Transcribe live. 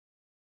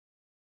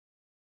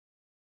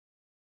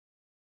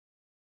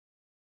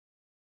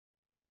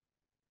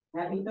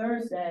Happy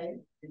Thursday.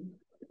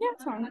 Yeah,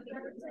 it's fine.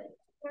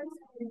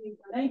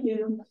 Thank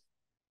you.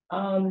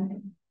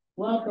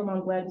 Welcome.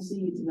 I'm glad to see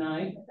you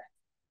tonight.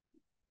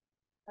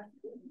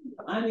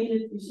 I'm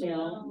Edith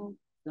Michelle,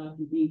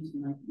 Dr. D to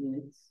my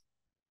kids,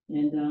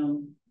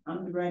 and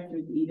I'm director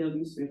at the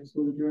E.W. Swift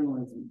School of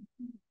Journalism.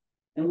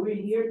 And we're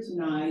here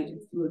tonight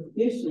to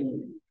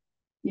officially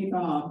kick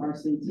off our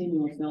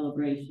Centennial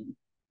celebration,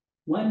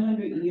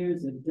 100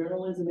 years of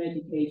journalism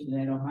education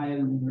at Ohio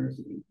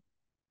University.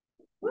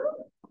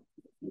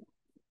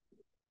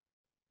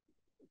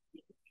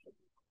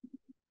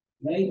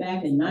 Way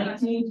back in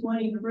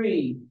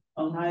 1923,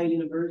 Ohio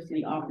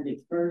University offered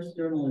its first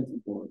journalism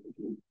course.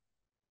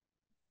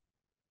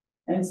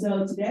 And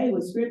so today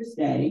was Scripps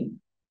Day,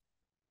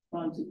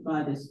 sponsored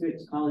by the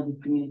Scripps College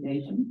of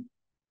Communication.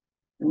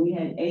 And we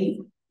had 8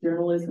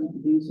 journalism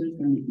producers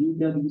from the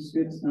E.W.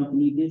 Scripps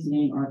Company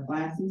visiting our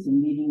classes and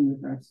meeting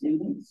with our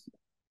students.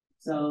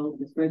 So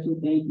a special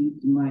thank you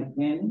to Mike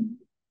Cannon.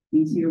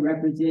 He's here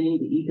representing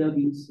the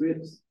E.W.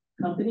 Scripps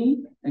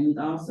Company, and he's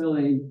also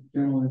a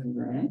journalism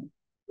grad.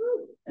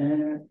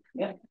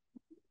 Yep.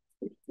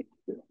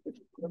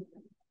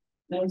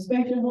 Now,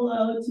 special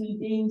hello to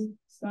Dean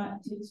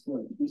Scott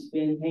Tixford, who's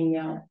been hanging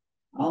out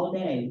all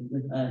day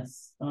with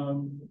us.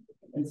 And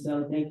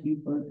so thank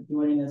you for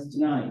joining us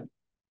tonight.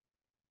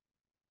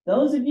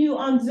 Those of you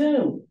on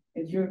Zoom,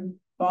 if you're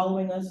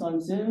following us on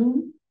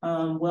Zoom,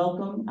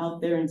 welcome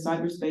out there in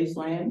cyberspace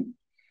land.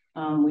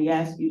 We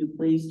ask you to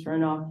please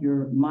turn off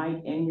your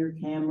mic and your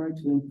camera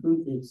to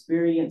improve the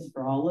experience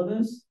for all of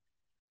us.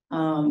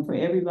 For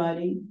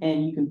everybody,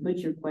 and you can put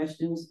your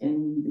questions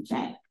in the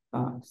chat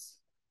box.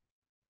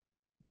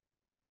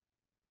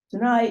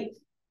 Tonight,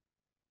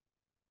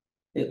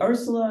 the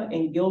Ursula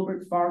and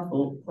Gilbert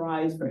Farfel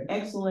Prize for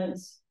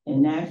Excellence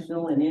in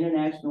National and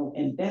International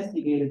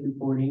Investigative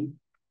Reporting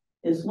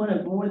is one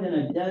of more than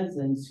a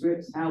dozen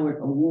Scripps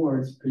Howard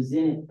Awards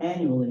presented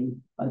annually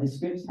by the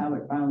Scripps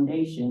Howard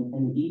Foundation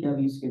and the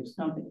E.W. Scripps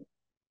Company.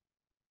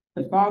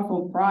 The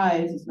Farfel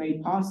Prize is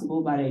made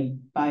possible by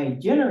a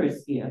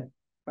generous gift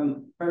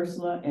from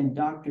Ursula and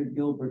Dr.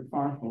 Gilbert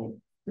Farfel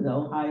to the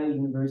Ohio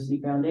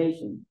University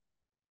Foundation.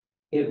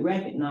 It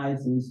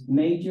recognizes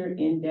major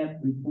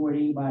in-depth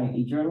reporting by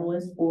a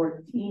journalist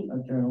or team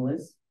of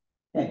journalists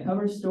that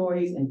covers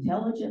stories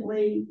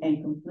intelligently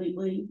and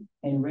completely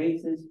and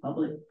raises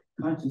public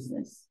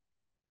consciousness.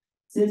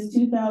 Since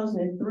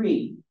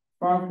 2003,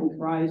 Farfel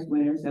Prize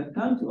winners have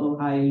come to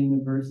Ohio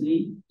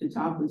University to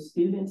talk with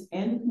students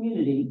and the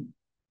community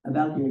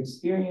about their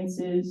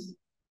experiences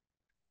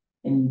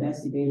in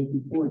investigative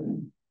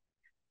reporting.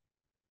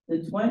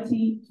 The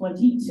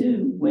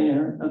 2022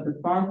 winner of the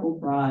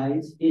Farfel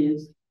Prize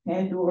is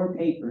Pandora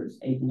Papers,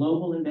 a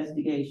global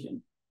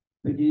investigation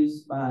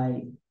produced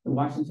by the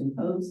Washington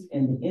Post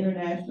and the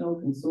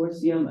International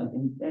Consortium of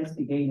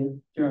Investigative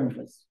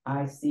Journalists,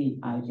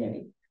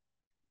 ICIJ.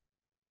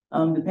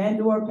 The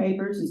Pandora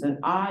Papers is an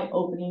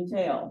eye-opening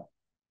tale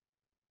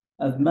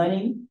of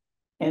money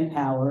and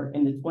power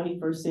in the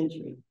 21st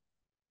century.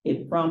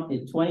 It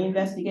prompted 20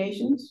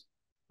 investigations,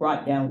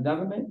 brought down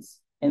governments,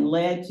 and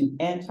led to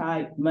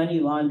anti-money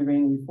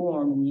laundering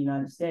reform in the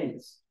United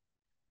States.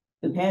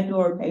 The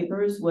Pandora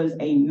Papers was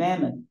a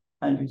mammoth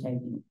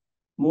undertaking.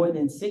 More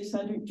than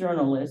 600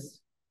 journalists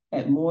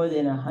at more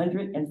than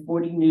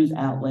 140 news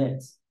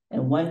outlets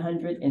in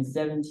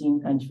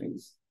 117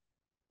 countries.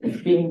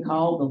 It's being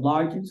called the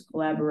largest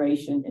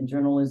collaboration in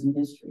journalism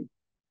history.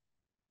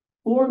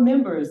 4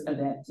 members of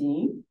that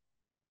team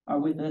are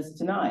with us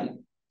tonight,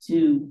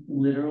 2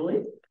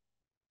 literally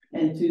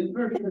and 2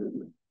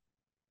 virtually.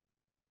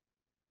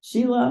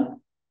 Sheila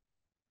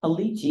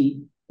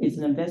Alici is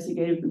an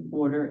investigative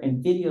reporter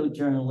and video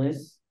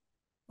journalist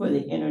for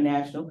the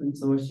International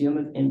Consortium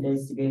of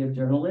Investigative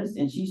Journalists,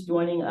 and she's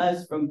joining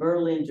us from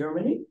Berlin,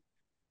 Germany.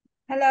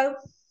 Hello.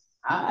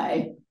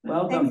 Hi,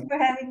 welcome. Thanks for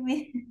having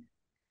me.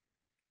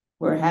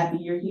 We're happy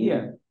you're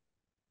here.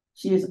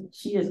 She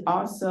is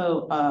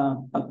also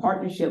a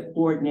partnership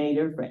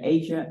coordinator for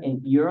Asia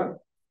and Europe,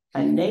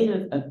 a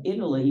native of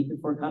Italy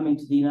before coming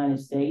to the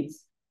United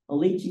States.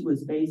 Alici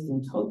was based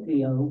in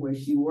Tokyo, where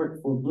she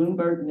worked for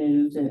Bloomberg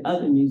News and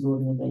other news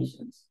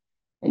organizations.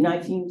 In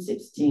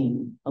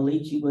 1916,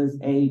 Alici was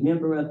a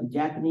member of the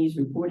Japanese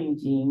reporting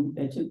team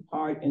that took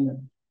part in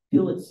the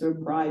Pulitzer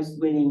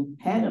Prize-winning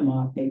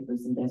Panama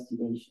Papers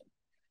investigation.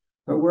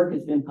 Her work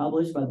has been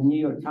published by the New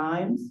York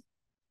Times,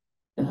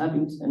 the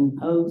Huffington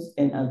Post,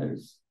 and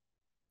others.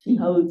 She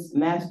holds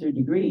master's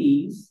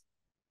degrees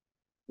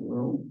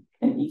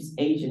in East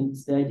Asian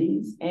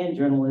Studies and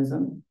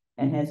Journalism,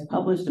 and has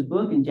published a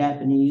book in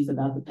Japanese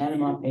about the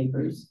Panama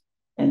Papers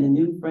and the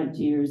new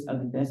frontiers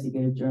of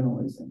investigative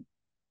journalism.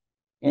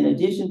 In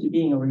addition to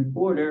being a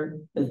reporter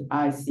with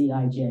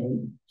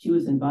ICIJ, she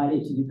was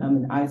invited to become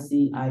an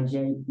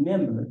ICIJ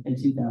member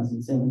in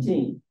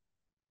 2017.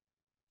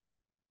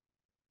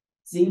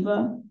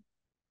 Ziva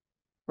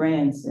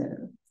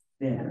Brandsetter,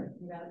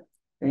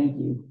 thank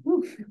you,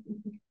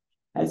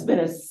 has been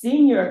a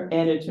senior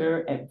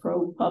editor at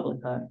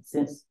ProPublica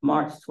since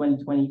March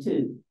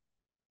 2022.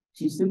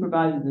 She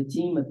supervises a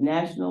team of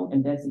national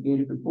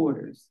investigative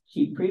reporters.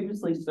 She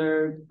previously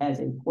served as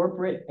a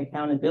corporate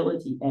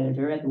accountability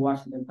editor at the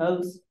Washington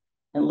Post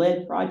and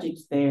led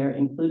projects there,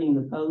 including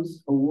the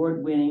Post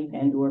award-winning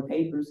Pandora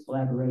Papers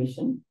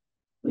collaboration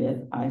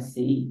with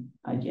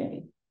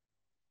ICIJ.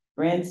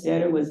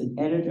 Brandstetter was an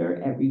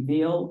editor at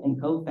Reveal and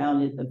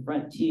co-founded The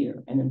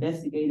Frontier, an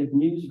investigative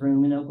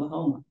newsroom in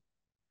Oklahoma.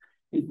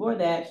 Before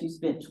that, she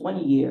spent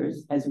 20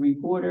 years as a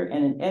reporter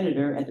and an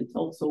editor at the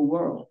Tulsa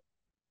World.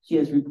 She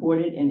has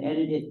reported and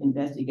edited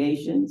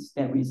investigations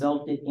that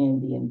resulted in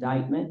the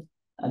indictment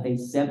of a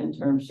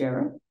 7-term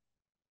sheriff,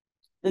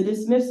 the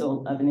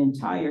dismissal of an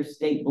entire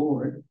state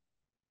board,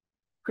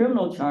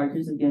 criminal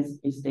charges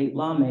against a state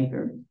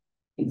lawmaker,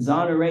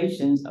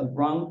 exonerations of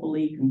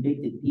wrongfully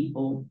convicted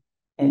people,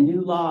 and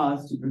new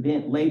laws to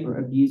prevent labor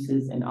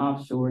abuses and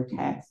offshore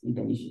tax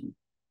evasion.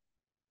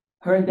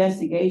 Her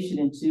investigation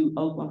into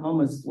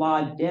Oklahoma's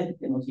flawed death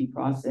penalty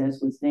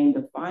process was named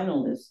a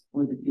finalist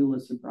for the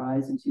Pulitzer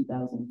Prize in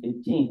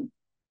 2015.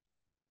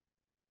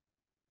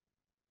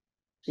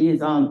 She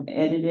has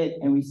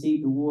edited and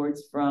received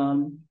awards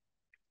from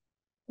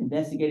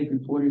Investigative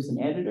Reporters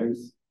and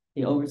Editors,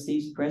 the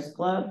Overseas Press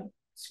Club,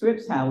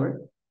 Scripps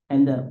Howard,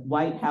 and the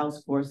White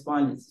House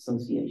Correspondents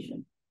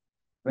Association.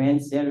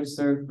 Brandstetter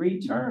served 3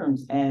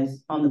 terms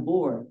as on the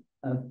board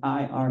of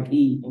IRE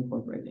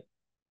Incorporated.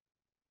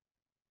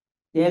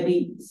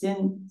 Debbie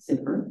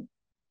Sinsipper,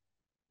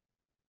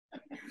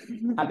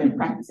 I've been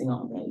practicing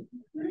all day,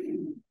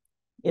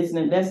 is an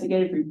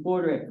investigative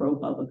reporter at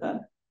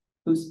ProPublica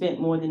who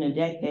spent more than a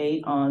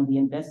decade on the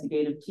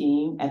investigative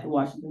team at the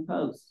Washington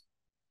Post.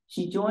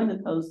 She joined the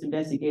Post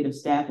investigative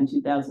staff in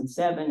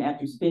 2007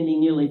 after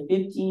spending nearly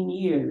 15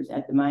 years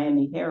at the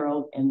Miami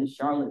Herald and the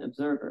Charlotte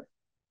Observer.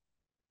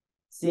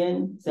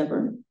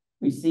 Sinsipper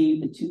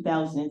received the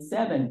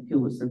 2007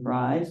 Pulitzer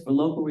Prize for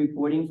local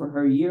reporting for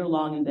her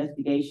year-long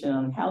investigation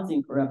on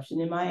housing corruption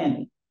in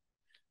Miami,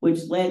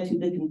 which led to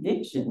the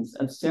convictions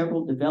of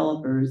several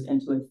developers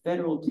and to a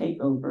federal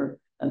takeover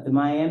of the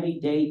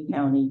Miami-Dade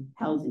County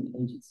Housing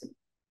Agency.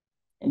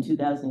 In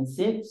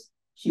 2006,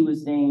 she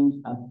was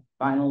named a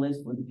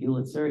finalist for the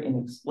Pulitzer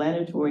in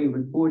explanatory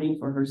reporting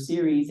for her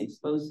series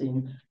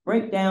exposing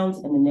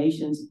breakdowns in the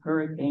nation's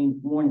hurricane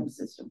warning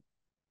system.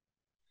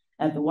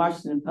 At the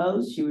Washington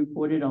Post, she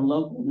reported on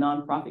local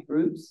nonprofit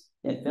groups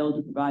that failed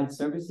to provide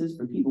services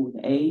for people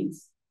with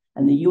AIDS,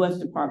 and the U.S.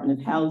 Department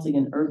of Housing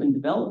and Urban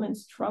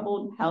Development's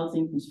troubled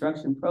housing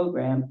construction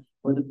program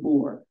for the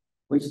poor,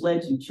 which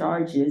led to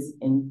charges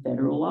in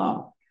federal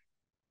law.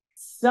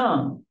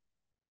 Some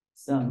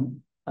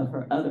of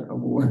her other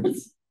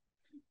awards.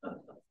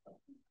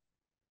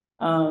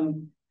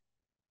 Some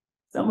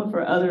of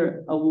her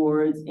other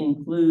awards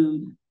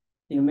include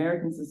the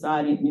American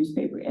Society of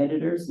Newspaper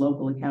Editors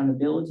Local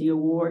Accountability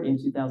Award in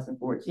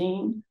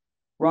 2014,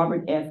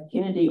 Robert F.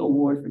 Kennedy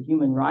Award for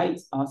Human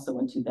Rights, also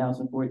in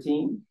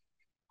 2014,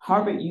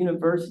 Harvard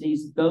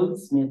University's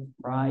Goldsmith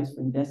Prize for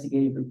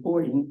Investigative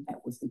Reporting,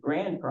 that was the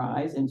grand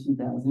prize in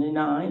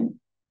 2009,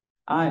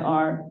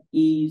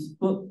 IRE's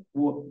Book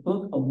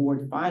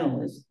Award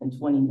finalist in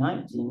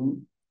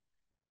 2019.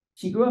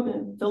 She grew up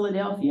in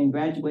Philadelphia and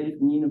graduated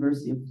from the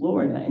University of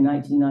Florida in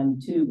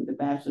 1992 with a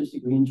bachelor's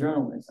degree in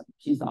journalism.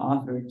 She's the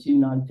author of 2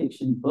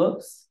 nonfiction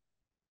books,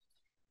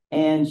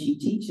 and she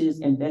teaches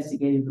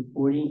investigative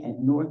reporting at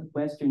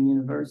Northwestern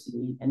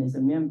University and is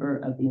a member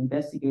of the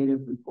Investigative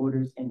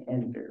Reporters and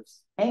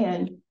Editors.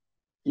 And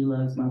she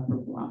loves my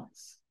purple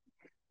eyes.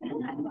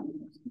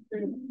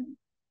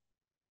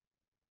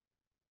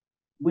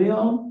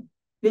 Will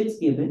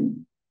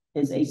Fitzgibbon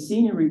is a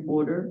senior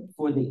reporter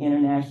for the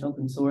International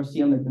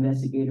Consortium of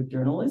Investigative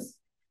Journalists.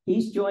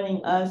 He's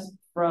joining us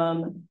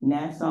from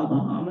Nassau,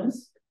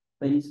 Bahamas,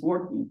 but he's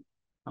working.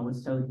 I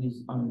was told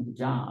he's on the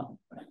job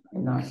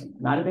and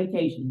not a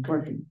vacation, he's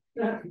working.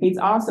 He's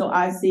also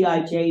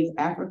ICIJ's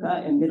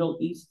Africa and Middle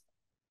East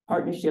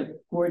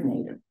Partnership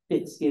Coordinator.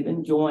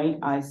 Fitzgibbon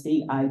joined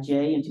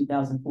ICIJ in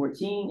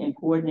 2014 and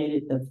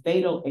coordinated the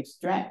fatal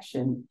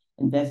extraction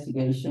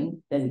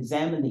investigation that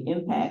examined the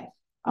impact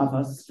of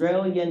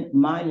Australian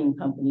mining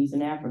companies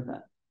in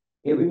Africa.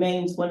 It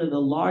remains one of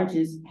the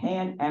largest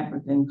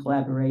Pan-African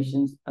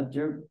collaborations of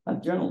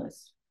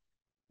journalists.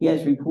 He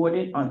has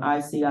reported on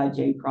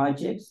ICIJ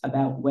projects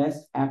about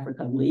West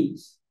Africa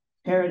leaks,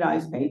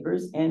 Paradise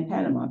Papers, and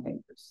Panama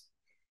Papers.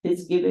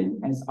 Fitzgibbon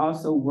has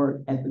also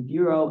worked at the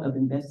Bureau of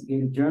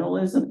Investigative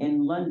Journalism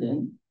in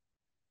London,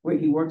 where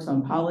he works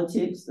on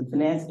politics, the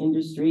finance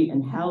industry,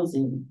 and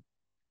housing,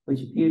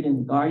 which appeared in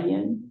The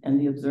Guardian and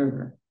The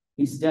Observer.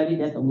 He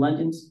studied at the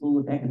London School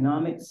of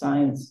Economics,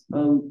 Science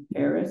Po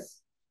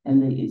Paris,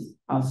 and the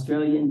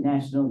Australian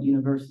National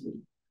University.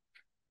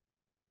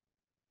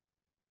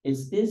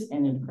 Is this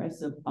an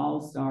impressive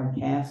all-star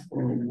cast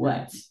or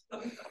what?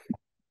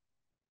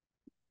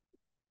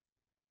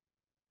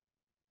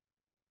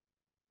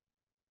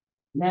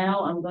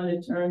 Now I'm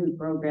going to turn the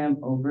program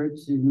over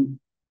to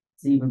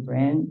Ziva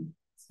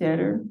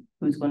Brandstetter,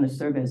 who's going to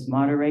serve as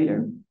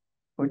moderator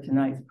for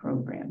tonight's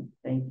program.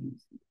 Thank you.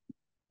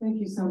 Thank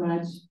you so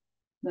much.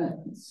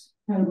 That's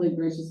incredibly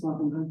gracious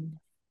welcome.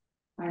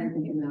 I'm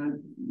thinking that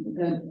I'm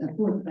good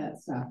for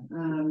that stuff.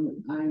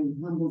 I'm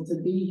humbled to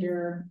be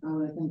here. I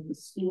want to thank the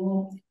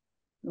school.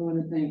 I want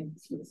to thank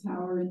Swiss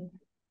Howard,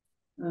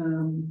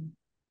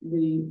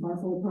 the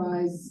Farfel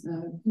Prize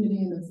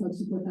committee, and the folks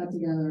who put that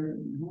together,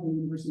 the Howard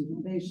University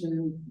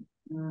Foundation.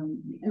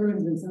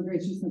 Everyone's been so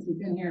gracious since we've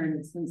been here, and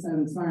it's been so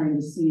inspiring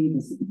to see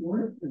the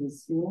support for the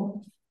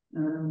school.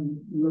 We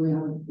really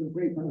have a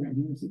great program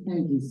here, so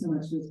thank you so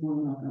much for this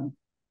warm welcome.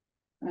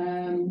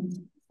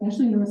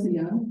 Especially Marissa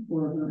Young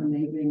for her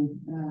amazing,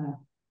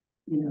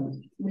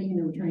 making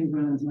the returning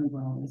runs and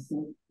for all this.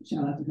 So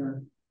shout out to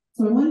her.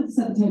 So I wanted to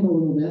set the table a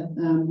little bit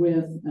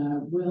with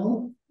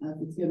Will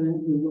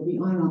Fitzgibbon, who will be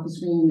on and off the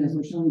screen as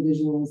we're showing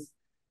visuals.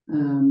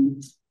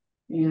 And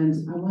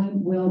I wanted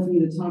Will for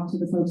you to talk to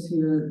the folks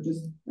here,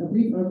 just a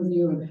brief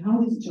overview of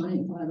how these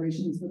giant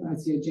collaborations with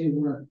ICIJ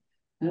work.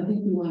 I don't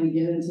think we want to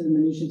get into the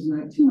minutiae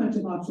tonight too much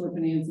of offshore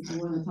finance. If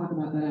we want to talk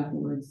about that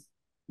afterwards,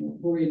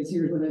 bore you to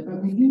tears with it.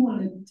 But we do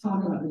want to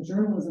talk about the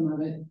journalism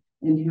of it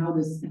and how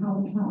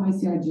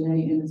ICIJ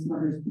and its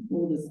partners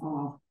pull this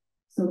off.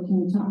 So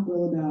can you talk,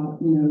 Will, about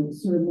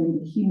sort of maybe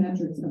the key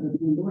metrics of the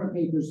Pandora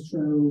Papers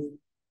trove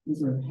and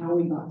sort of how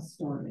we got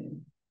started?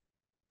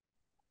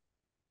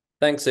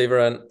 Thanks,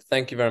 Eva, and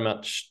thank you very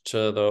much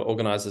to the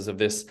organizers of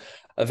this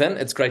event.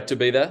 It's great to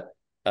be there,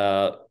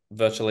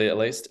 virtually at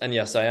least. And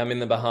yes, I am in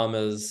the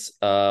Bahamas,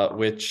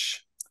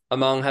 which,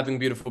 among having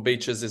beautiful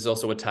beaches, is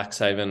also a tax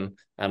haven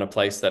and a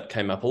place that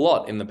came up a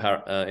lot in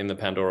the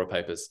Pandora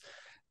Papers.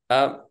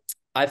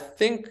 I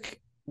think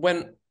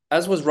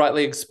as was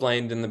rightly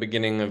explained in the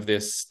beginning of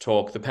this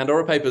talk, the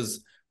Pandora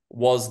Papers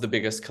was the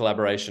biggest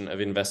collaboration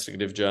of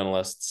investigative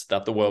journalists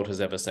that the world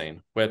has ever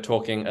seen. We're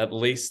talking at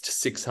least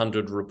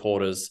 600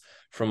 reporters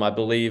from, I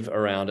believe,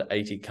 around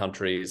 80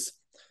 countries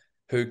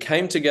who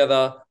came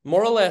together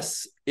more or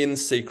less in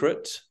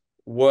secret,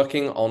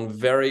 working on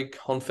very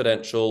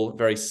confidential,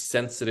 very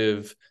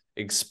sensitive,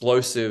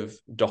 explosive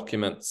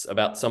documents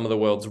about some of the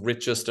world's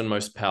richest and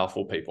most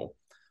powerful people,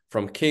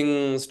 from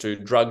kings to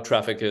drug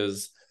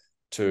traffickers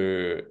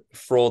to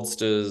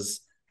fraudsters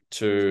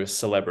to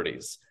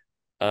celebrities.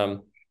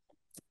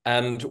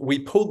 And we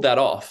pulled that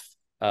off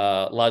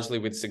largely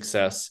with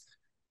success.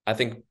 I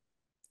think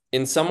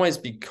in some ways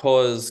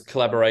because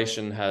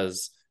collaboration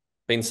has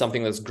been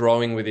something that's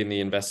growing within the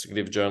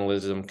investigative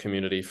journalism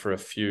community for a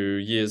few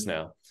years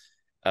now.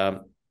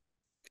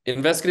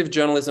 Investigative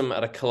journalism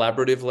at a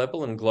collaborative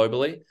level and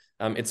globally,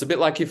 it's a bit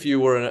like if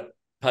you were a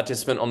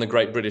participant on the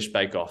Great British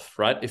Bake Off,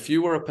 right? If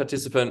you were a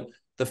participant,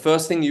 the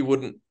first thing you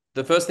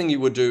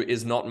would do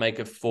is not make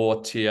a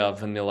 4-tier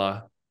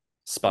vanilla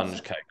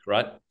sponge cake,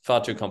 right?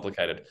 Far too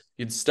complicated.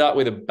 You'd start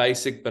with a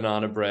basic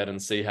banana bread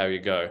and see how you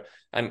go.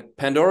 And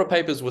Pandora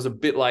Papers was a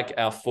bit like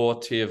our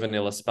 4-tier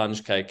vanilla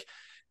sponge cake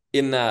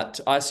in that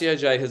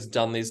ICIJ has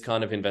done these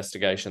kind of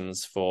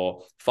investigations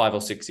for 5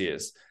 or 6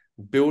 years,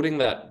 building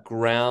that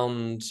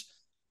ground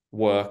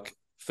work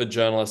for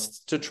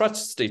journalists to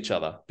trust each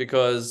other,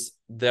 because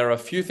there are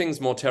few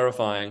things more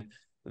terrifying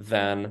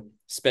than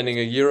spending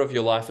a year of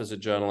your life as a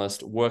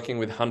journalist working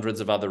with hundreds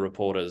of other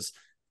reporters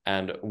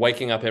and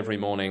waking up every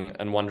morning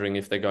and wondering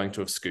if they're going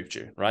to have scooped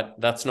you, right?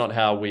 That's not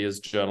how we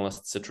as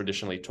journalists are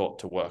traditionally taught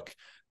to work.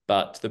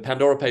 But the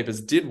Pandora Papers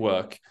did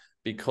work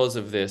because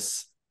of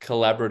this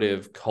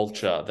collaborative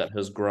culture that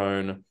has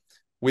grown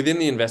within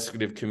the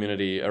investigative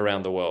community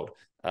around the world.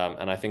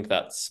 And I think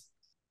that's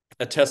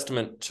a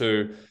testament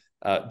to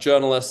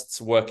journalists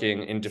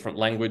working in different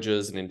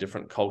languages and in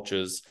different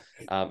cultures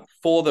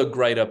for the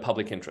greater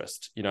public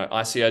interest.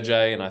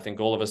 ICIJ, and I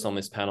think all of us on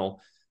this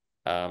panel,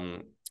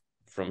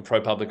 from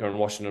ProPublica and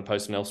Washington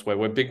Post and elsewhere,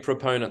 we're big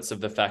proponents of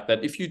the fact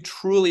that if you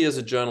truly as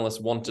a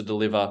journalist want to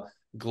deliver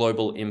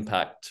global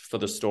impact for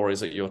the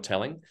stories that you're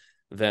telling,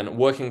 then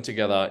working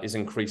together is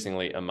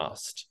increasingly a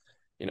must.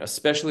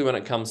 Especially when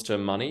it comes to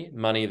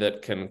money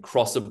that can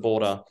cross a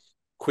border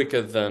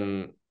quicker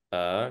than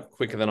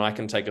I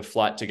can take a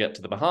flight to get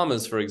to the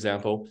Bahamas, for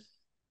example.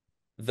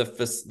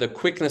 The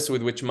quickness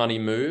with which money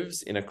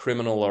moves in a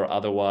criminal or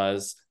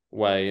otherwise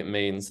way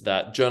means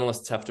that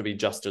journalists have to be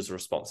just as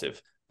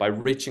responsive by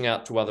reaching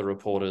out to other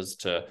reporters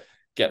to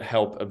get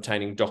help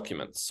obtaining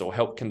documents or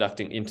help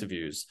conducting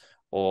interviews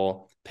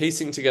or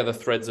piecing together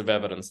threads of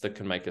evidence that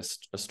can make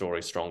a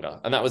story stronger.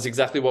 And that was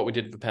exactly what we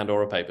did for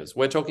Pandora Papers.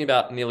 We're talking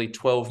about nearly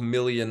 12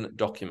 million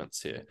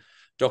documents here.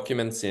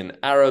 Documents in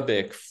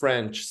Arabic,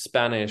 French,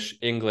 Spanish,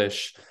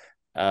 English,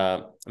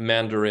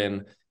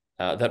 Mandarin,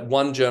 that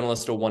one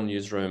journalist or one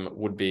newsroom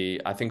would be,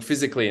 I think,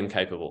 physically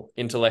incapable,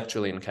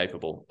 intellectually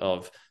incapable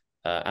of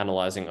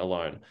analyzing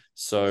alone.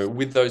 So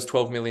with those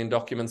 12 million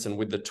documents and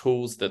with the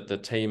tools that the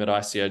team at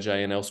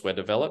ICIJ and elsewhere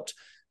developed,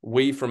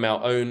 we from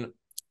our own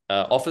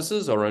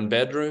offices or own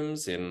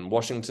bedrooms in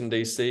Washington,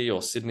 D.C.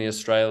 or Sydney,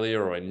 Australia,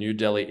 or in New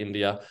Delhi,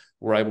 India,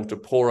 were able to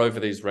pore over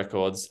these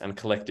records and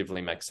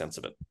collectively make sense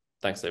of it.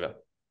 Thanks, Eva.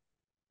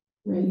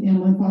 Great. And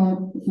one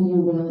follow-up from you,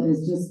 Will,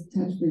 is just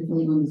touch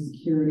briefly on the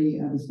security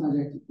of this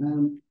project.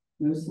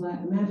 No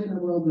Slack. Imagine a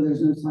world where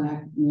there's no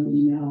Slack, no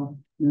email,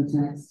 no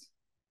text.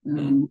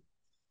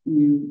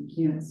 you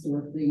can't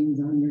store things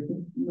on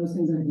most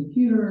things on a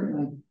computer.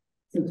 Like,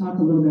 so talk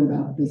a little bit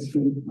about this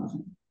security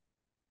project.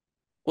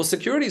 Well,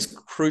 security is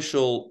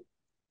crucial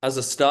as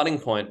a starting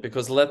point,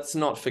 because let's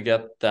not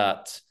forget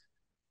that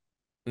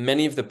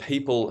many of the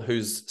people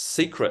whose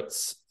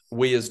secrets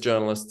we as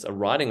journalists are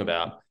writing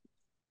about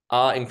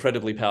are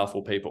incredibly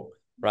powerful people,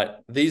 right?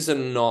 These are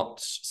not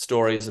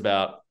stories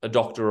about a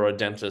doctor or a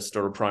dentist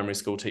or a primary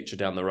school teacher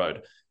down the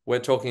road. We're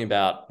talking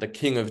about the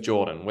King of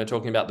Jordan. We're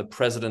talking about the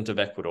President of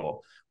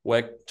Ecuador.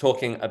 We're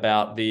talking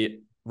about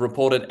the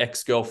reported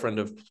ex-girlfriend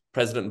of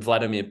President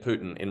Vladimir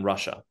Putin in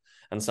Russia,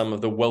 and some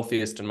of the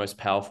wealthiest and most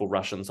powerful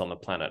Russians on the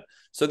planet.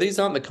 So these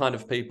aren't the kind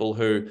of people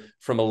who,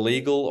 from a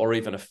legal or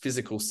even a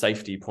physical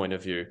safety point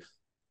of view,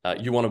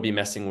 you want to be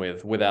messing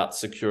with without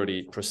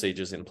security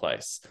procedures in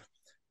place.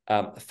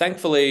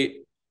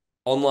 Thankfully,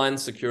 online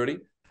security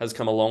has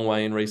come a long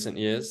way in recent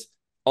years.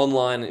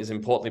 Online is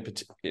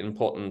particularly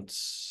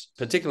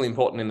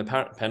important in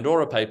the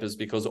Pandora Papers,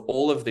 because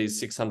all of these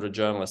 600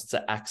 journalists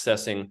are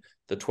accessing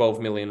the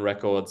 12 million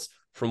records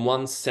from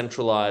one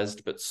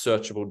centralized but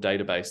searchable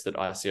database that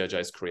ICOJ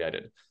has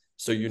created.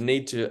 So you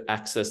need to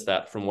access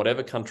that from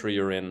whatever country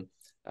you're in,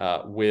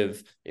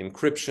 with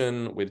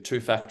encryption, with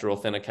two-factor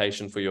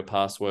authentication for your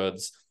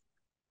passwords,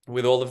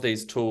 with all of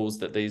these tools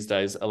that these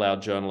days allow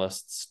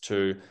journalists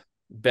to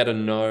better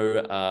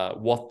know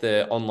what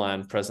their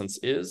online presence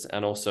is,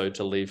 and also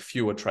to leave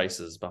fewer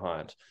traces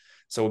behind.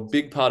 So a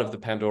big part of the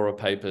Pandora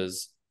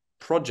Papers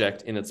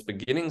project in its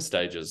beginning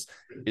stages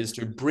is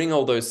to bring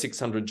all those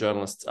 600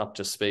 journalists up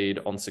to speed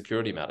on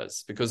security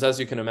matters. Because as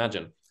you can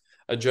imagine,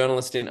 a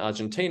journalist in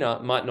Argentina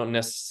might not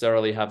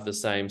necessarily have the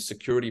same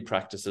security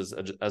practices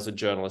as a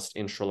journalist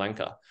in Sri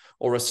Lanka,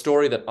 or a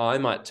story that I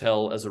might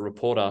tell as a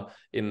reporter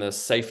in the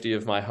safety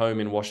of my home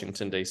in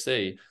Washington,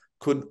 DC,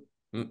 could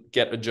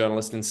get a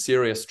journalist in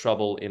serious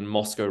trouble in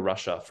Moscow,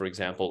 Russia, for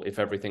example, if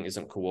everything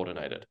isn't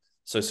coordinated.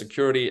 So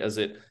security as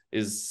it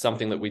is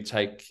something that we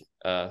take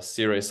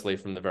seriously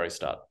from the very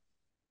start.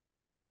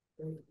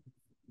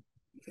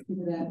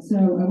 That. So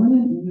I want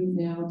to move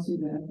now to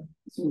the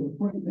sort of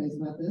reporting phase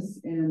about this,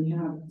 and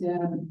have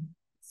Deb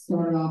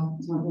start off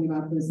talking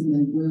about this, and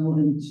then Will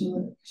and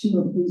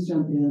Sheila, please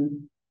jump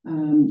in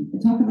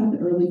and talk about the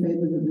early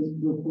phases of this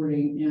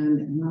reporting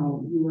and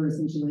how you were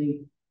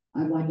essentially,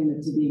 I liken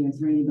it to being a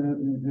tiny boat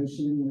in an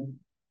ocean with,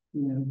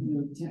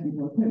 no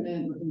technical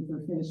equipment, looking for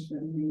fish,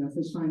 but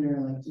fish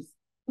finder, like just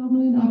 12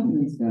 million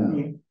documents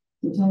go.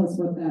 So tell us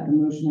what that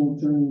emotional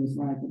journey was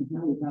like, and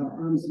how we got our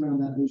arms around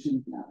that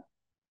ocean together.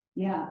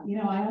 Yeah,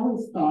 I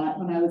always thought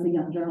when I was a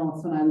young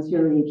journalist, when I was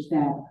your age,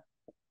 that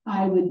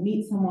I would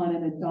meet someone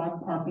in a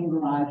dark parking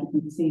garage, if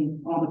you've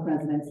seen All the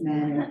President's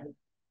Men,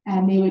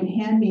 and they would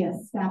hand me a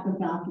stack of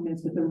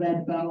documents with a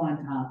red bow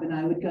on top, and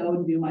I would go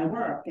and do my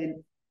work.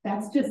 And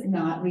that's just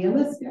not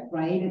realistic,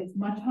 right? It's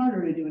much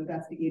harder to do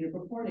investigative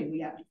reporting.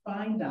 We have to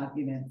find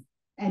documents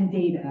and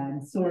data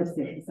and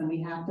sources, and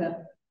we have to,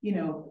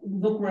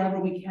 look wherever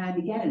we can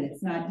to get it.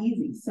 It's not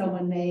easy. So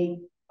when they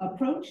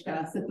approached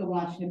us at the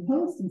Washington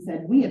Post and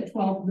said, we have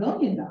 12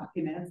 million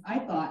documents, I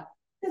thought,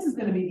 this is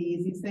going to be the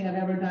easiest thing I've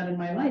ever done in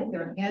my life.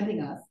 They're handing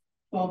us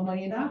 12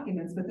 million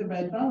documents with a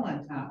red bow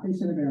on top.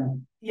 Fish in a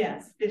barrel.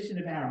 Yes, fish in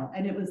a barrel.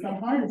 And it was the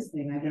hardest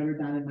thing I've ever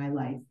done in my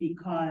life,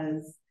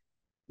 because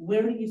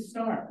where do you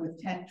start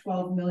with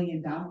 12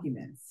 million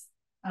documents?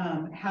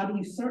 How do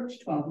you search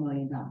 12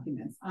 million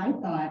documents? I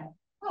thought,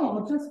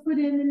 I'll just put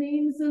in the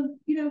names of,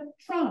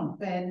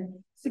 Trump and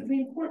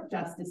Supreme Court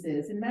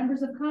justices and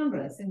members of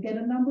Congress and get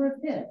a number of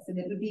hits, and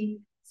it would be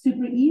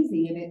super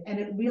easy. And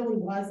it really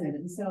wasn't.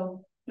 And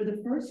so for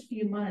the first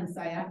few months,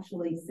 I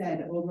actually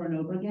said over and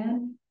over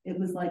again, it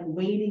was like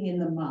wading in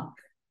the muck.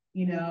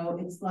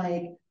 It's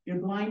like you're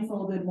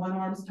blindfolded, one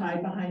arm's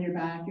tied behind your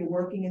back, you're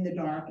working in the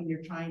dark, and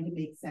you're trying to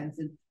make sense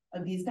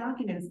of these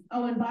documents.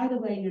 Oh, and by the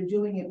way, you're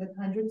doing it with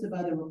hundreds of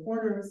other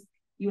reporters.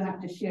 You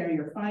have to share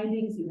your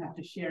findings, you have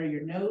to share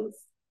your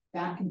notes.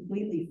 That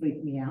completely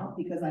freaked me out,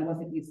 because I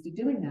wasn't used to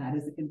doing that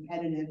as a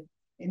competitive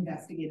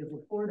investigative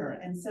reporter.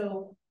 And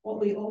so what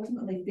we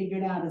ultimately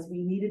figured out is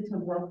we needed to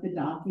work the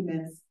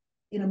documents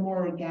in a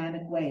more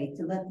organic way,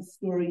 to let the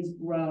stories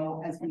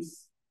grow as we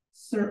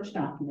search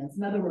documents.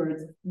 In other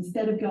words,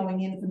 instead of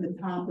going in from the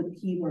top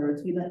with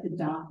keywords, we let the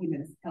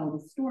documents tell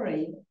the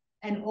story.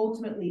 And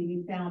ultimately,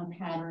 we found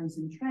patterns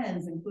and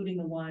trends, including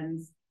the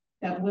ones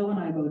that Will and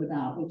I wrote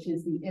about, which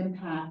is the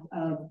impact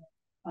of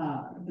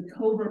the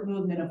covert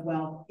movement of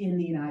wealth in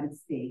the United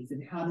States,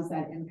 and how does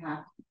that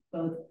impact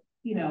both,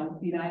 the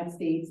United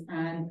States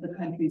and the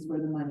countries where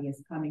the money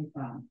is coming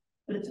from.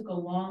 But it took a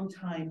long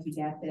time to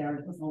get there.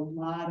 It was a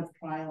lot of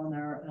trial and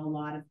error and a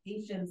lot of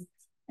patience.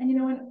 And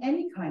in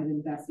any kind of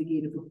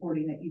investigative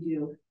reporting that you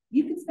do,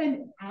 you could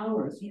spend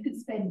hours, you could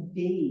spend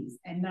days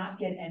and not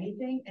get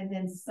anything, and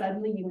then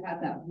suddenly you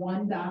have that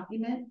one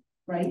document,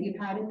 right? You've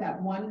had it,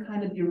 that one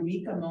kind of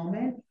eureka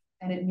moment,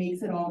 and it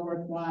makes it all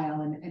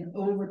worthwhile. And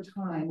over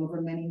time,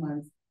 over many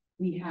months,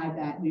 we had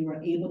that. We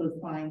were able to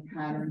find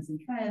patterns and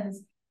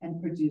trends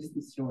and produce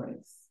the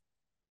stories.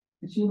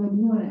 Sheila, do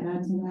you want to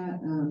add to that?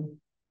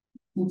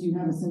 Did you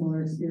have a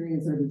similar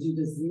experience, or did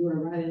you were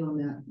right in on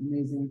that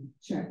amazing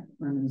Czech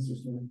Prime Minister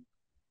story?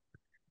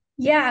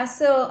 Yeah,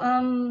 so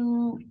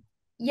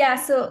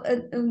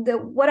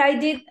what I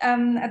did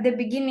at the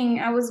beginning,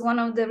 I was one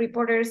of the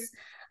reporters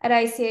at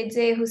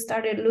ICIJ who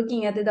started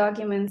looking at the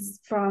documents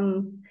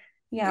from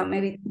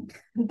maybe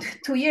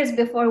 2 years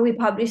before we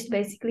published,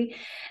 basically.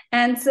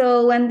 And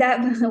so when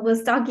that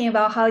was talking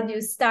about how do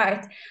you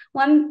start,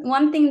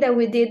 one thing that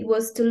we did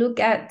was to look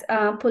at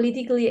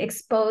politically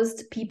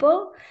exposed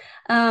people.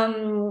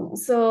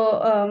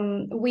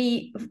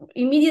 We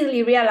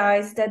immediately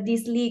realized that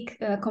this leak,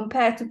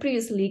 compared to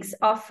previous leaks,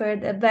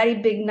 offered a very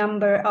big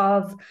number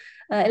of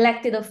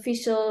elected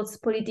officials,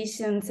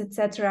 politicians,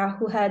 etc.,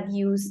 who had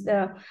used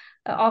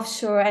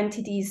offshore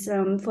entities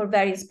for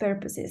various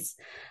purposes.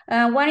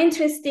 One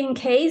interesting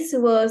case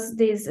was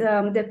this: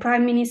 the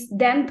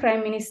then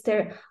Prime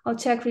Minister of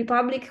Czech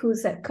Republic,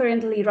 who's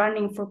currently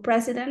running for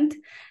president.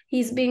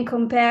 He's being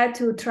compared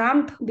to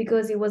Trump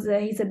because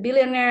he's a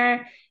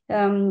billionaire.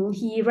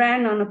 He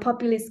ran on a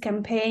populist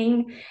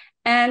campaign.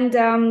 And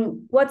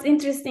what's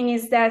interesting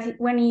is that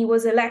when he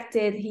was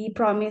elected, he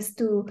promised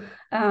to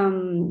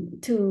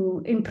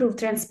improve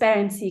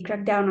transparency,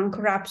 crack down on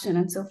corruption,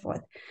 and so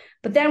forth.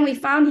 But then we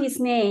found his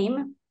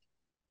name,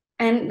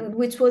 and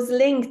which was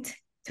linked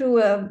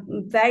through a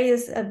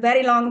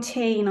very long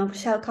chain of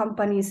shell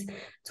companies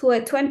to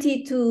a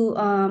 $22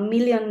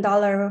 million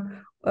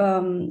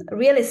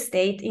real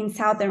estate in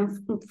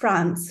southern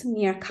France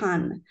near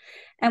Cannes.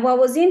 And what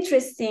was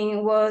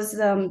interesting was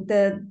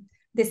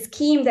the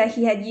scheme that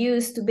he had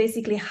used to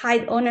basically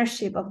hide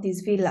ownership of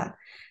this villa.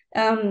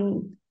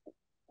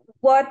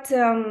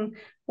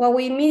 What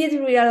we immediately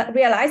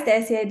realized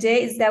at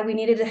SCIJ is that we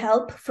needed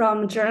help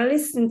from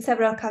journalists in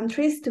several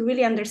countries to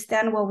really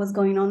understand what was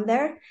going on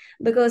there,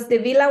 because the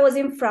villa was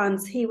in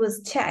France, he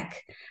was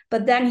Czech,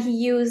 but then he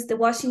used the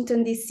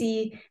Washington,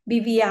 D.C.,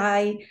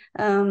 BVI,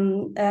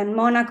 and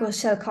Monaco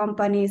shell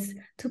companies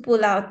to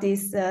pull out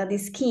this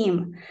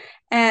scheme.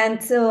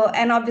 And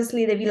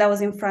obviously the villa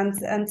was in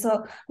France. And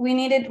so we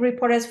needed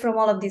reporters from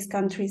all of these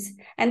countries.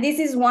 And this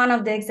is one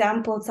of the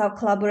examples of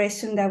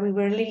collaboration that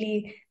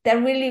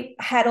really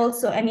had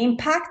also an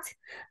impact.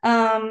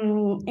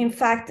 In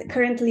fact,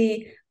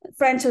 currently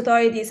French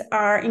authorities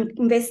are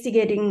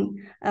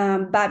investigating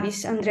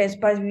Andrés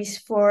Babiš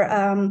for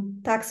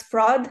tax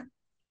fraud.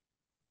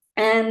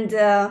 And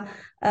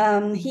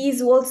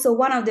he's also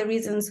one of the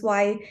reasons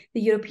why the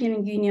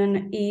European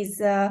Union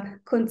is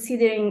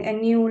considering a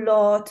new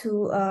law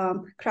to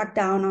crack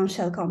down on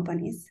shell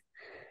companies.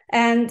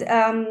 And,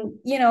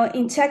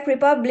 in Czech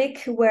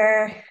Republic,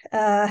 where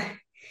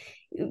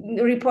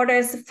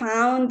reporters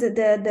found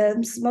the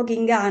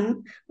smoking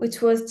gun,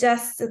 which was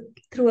just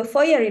through a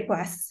FOIA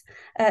request,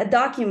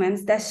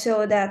 documents that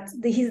show that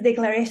his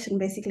declaration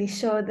basically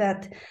showed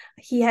that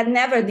he had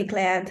never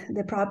declared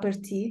the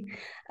property.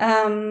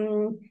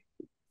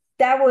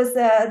 That was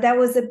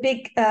a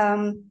big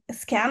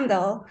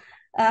scandal,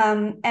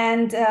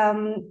 and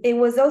it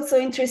was also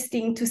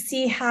interesting to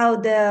see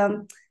how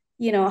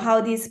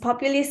how these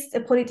populist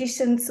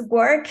politicians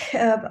work.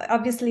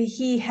 Obviously,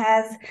 he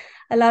has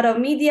a lot of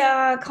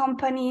media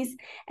companies,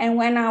 and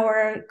when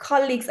our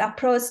colleagues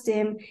approached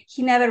him,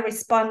 he never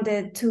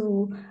responded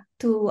to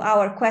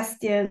our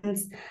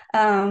questions,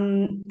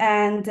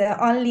 and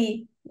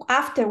only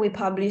after we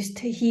published,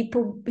 he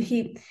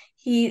posted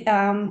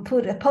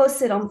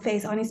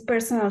on his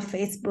personal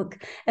Facebook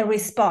a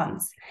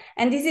response.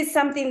 And this is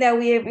something that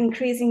we have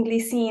increasingly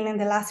seen in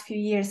the last few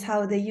years,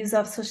 how the use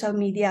of social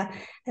media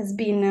has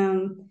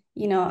been,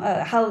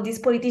 how these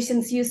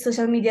politicians use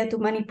social media to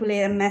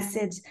manipulate a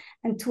message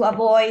and to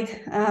avoid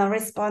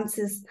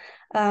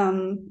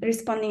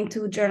responding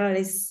to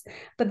journalists.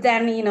 But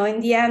then, in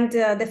the end,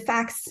 the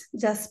facts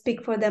just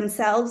speak for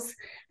themselves.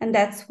 And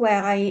that's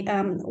where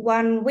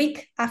 1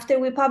 week after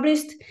we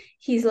published,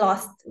 he's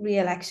lost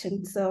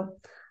re-election. So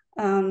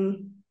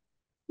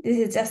this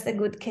is just a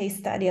good case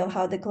study of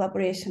how the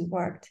collaboration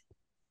worked.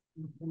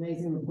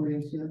 Amazing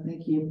reporting, Sheila.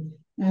 Thank you.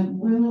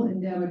 Will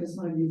and Deb, I just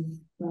wanted you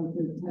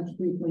to touch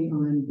briefly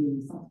on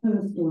the South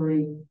Dakota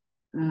story.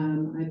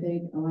 I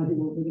think a lot of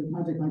people with a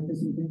project like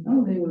this would think,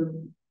 oh, they were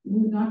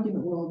in the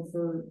document world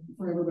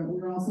forever, but we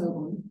were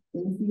also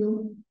in the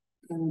field,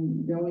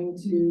 going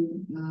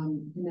to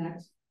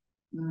connect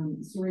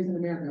stories in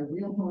America,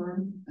 real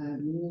harm,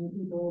 meeting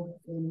people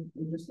in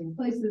interesting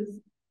places,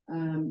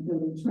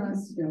 building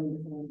trust, going to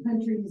foreign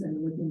countries,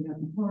 and looking at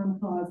the harm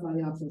caused by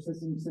the offshore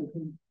system. So,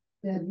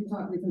 Deb, you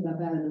talk briefly about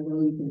that, and then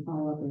Will, you can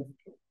follow up with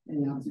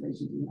any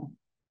observations you have.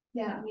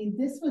 Yeah, I mean,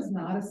 this was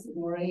not a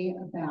story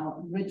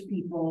about rich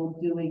people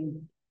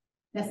doing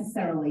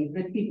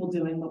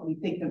what we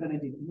think they're going to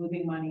do,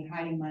 moving money,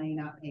 hiding money,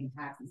 not paying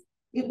taxes.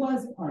 It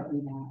was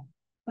partly that,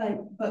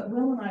 but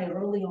Will and I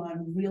early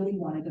on really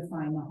wanted to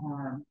find the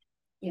harm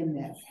in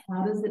this.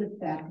 How does it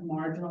affect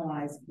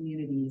marginalized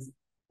communities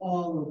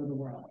all over the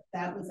world?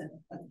 That was a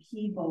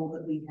key goal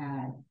that we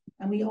had.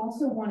 And we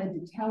also wanted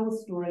to tell a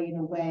story in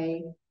a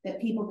way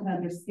that people can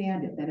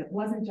understand it, that it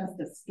wasn't just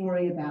a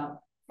story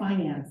about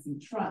finance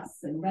and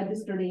trusts and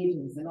registered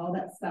agents and all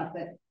that stuff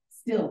that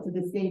still to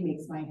this day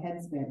makes my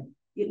head spin.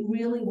 It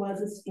really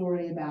was a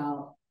story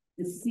about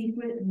the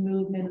secret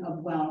movement of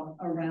wealth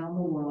around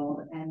the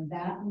world, and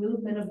that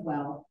movement of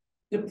wealth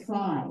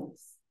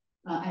deprives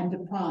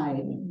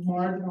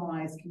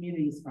marginalized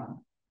communities from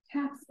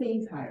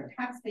higher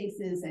tax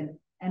bases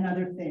and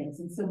other things.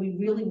 And so we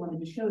really wanted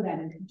to show that,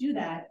 and to do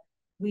that,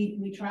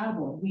 we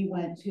traveled. We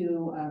went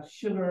to a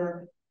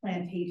sugar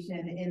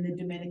plantation in the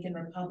Dominican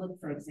Republic,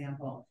 for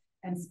example,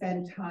 and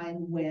spent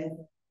time with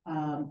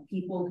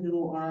people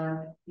who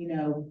are,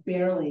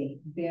 barely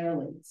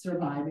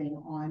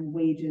surviving on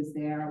wages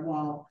there,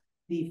 while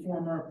the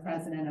former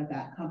president of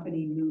that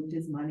company moved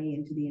his money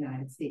into the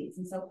United States.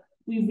 And so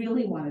we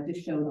really wanted to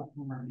show the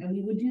harm, and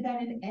we would do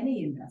that in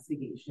any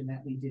investigation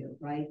that we do,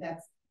 right?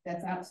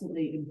 That's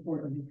absolutely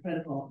important and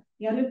critical.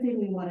 The other thing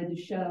we wanted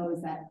to show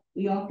is that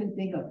we often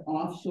think of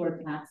offshore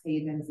tax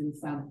havens in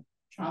some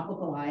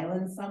tropical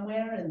island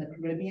somewhere in the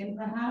Caribbean,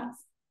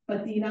 perhaps,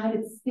 but the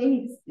United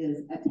States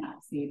is a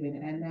tax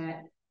haven, and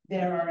that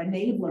there are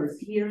enablers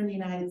here in the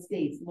United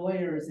States,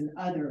 lawyers and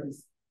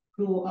others,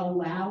 who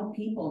allow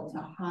people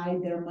to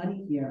hide their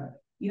money here.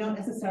 You don't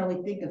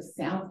necessarily think of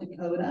South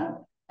Dakota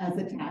as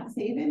a tax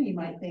haven. You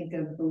might think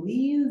of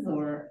Belize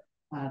or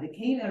the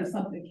Caymans or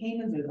something,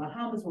 Caymans or the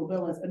Bahamas or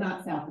Willis, but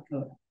not South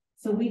Dakota.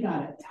 So we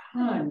got a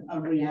ton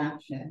of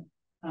reaction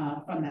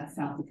from that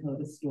South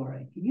Dakota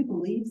story. Can you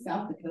believe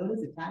South Dakota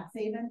is a tax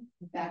haven?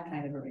 That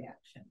kind of a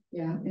reaction.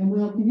 Yeah, and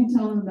Will, can you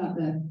tell them about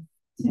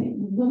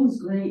what was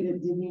great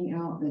at digging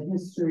out the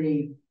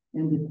history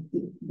and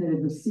the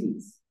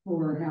receipts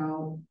for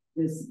how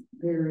this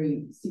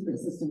very secret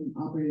system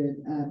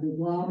operated? The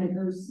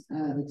lawmakers,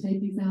 the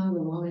tape you found,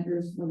 the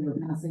lawmakers, when they were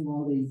passing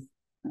all these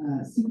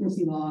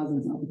secrecy laws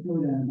in South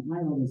Dakota and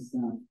all this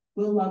stuff.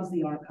 Will loves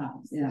the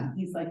archives. Yeah.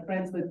 He's like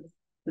friends with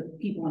the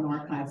people in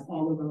archives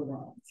all over the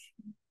world.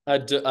 I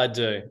do.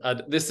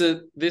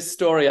 This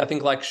story, I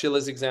think, like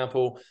Schiller's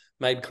example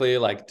made clear,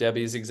 like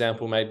Debbie's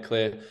example made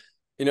clear,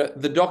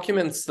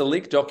 the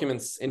leaked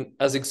documents,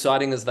 as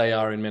exciting as they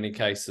are in many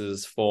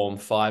cases, form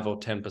 5 or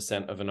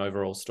 10% of an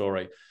overall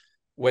story.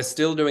 We're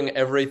still doing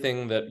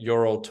everything that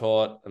you're all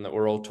taught and that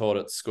we're all taught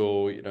at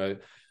school,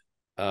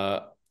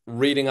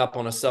 reading up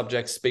on a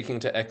subject, speaking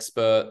to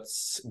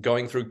experts,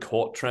 going through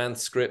court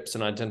transcripts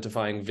and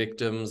identifying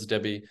victims.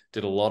 Debbie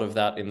did a lot of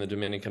that in the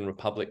Dominican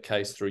Republic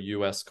case through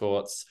US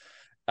courts.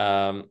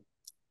 I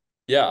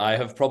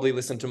have probably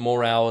listened to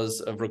more hours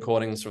of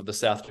recordings of the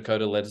South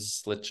Dakota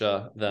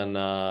legislature than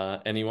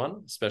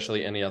anyone,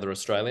 especially any other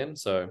Australian.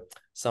 So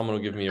someone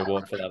will give me an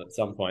award for that at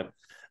some point.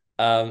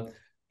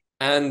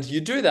 And you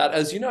do that,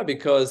 as you know,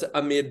 because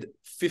amid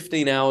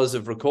 15 hours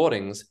of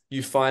recordings,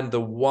 you find the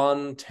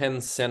one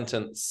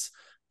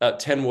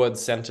 10-word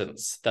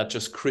sentence that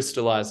just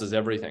crystallizes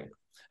everything.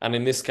 And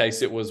in this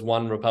case, it was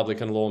one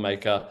Republican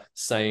lawmaker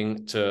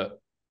saying to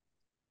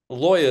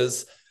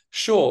lawyers,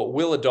 sure,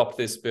 we'll adopt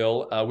this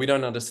bill. We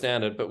don't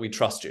understand it, but we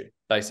trust you,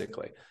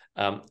 basically.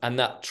 And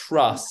that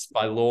trust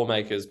by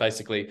lawmakers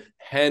basically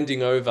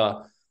handing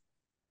over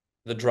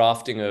the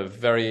drafting of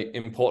very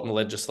important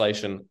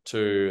legislation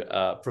to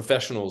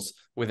professionals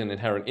with an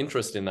inherent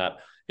interest in that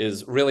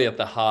is really at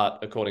the heart,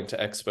 according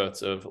to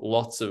experts, of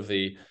lots of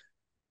the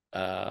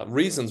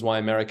reasons why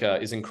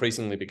America is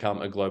increasingly become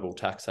a global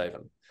tax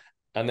haven.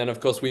 And then, of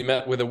course, we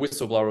met with a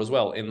whistleblower as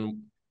well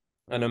in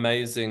an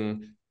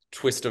amazing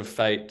twist of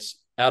fate.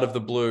 Out of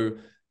the blue,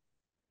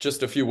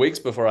 just a few weeks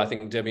before I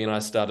think Debbie and I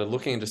started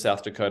looking into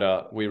South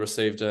Dakota, we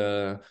received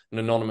an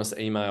anonymous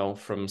email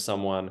from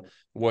someone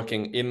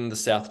working in the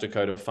South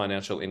Dakota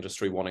financial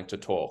industry wanting to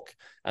talk.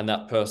 And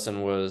that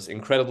person was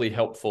incredibly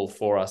helpful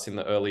for us in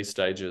the early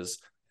stages,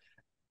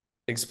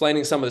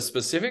 explaining some of the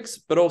specifics,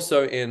 but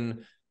also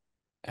in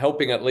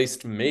helping at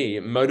least me,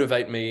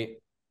 motivate me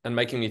and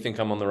making me think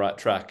I'm on the right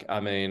track.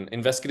 I mean,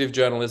 investigative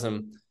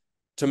journalism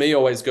to me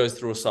always goes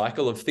through a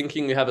cycle of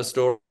thinking you have a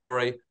story,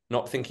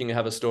 not thinking you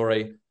have a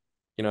story,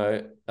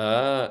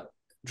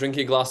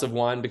 drinking a glass of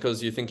wine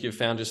because you think you've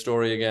found your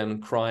story again,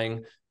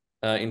 crying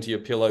into your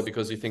pillow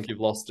because you think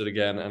you've lost it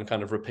again, and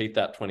kind of repeat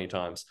that 20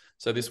 times.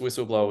 So this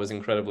whistleblower was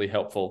incredibly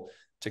helpful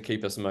to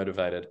keep us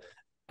motivated.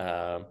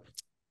 And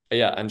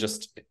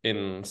just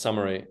in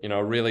summary,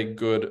 a really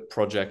good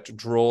project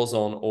draws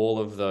on all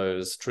of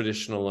those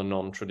traditional and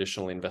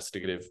non-traditional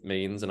investigative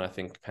means. And I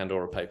think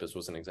Pandora Papers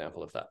was an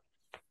example of that.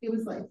 It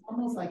was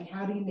almost like,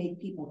 how do you make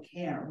people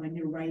care when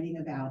you're writing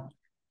about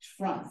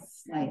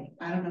trust? Like,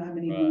 I don't know how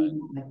many of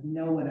you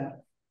know what a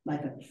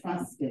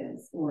trust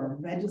is, or a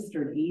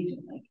registered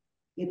agent. Like,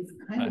 it's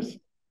kind of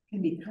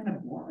can be kind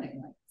of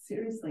boring, like,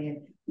 seriously.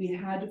 And we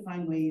had to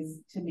find ways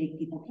to make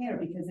people care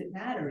because it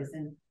matters.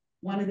 And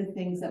one of the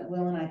things that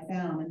Will and I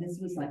found, and this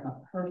was like a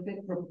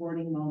perfect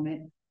reporting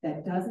moment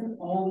that doesn't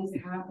always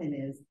happen,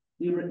 is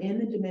we were in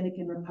the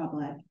Dominican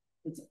Republic.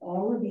 It's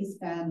all of these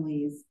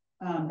families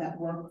that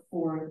work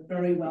for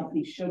very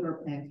wealthy sugar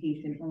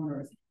plantation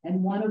owners.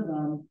 And one of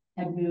them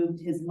had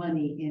moved his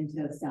money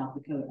into South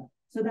Dakota.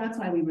 So that's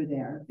why we were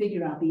there,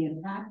 figure out the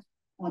impact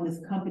on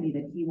this company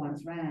that he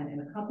once ran.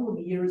 And a couple of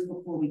years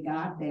before we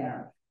got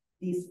there,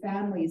 these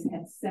families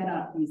had set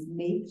up these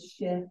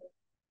makeshift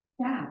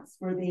shacks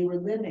where they were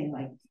living,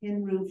 like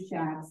tin roof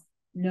shacks,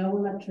 no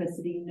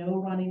electricity, no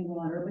running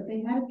water, but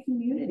they had a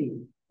community.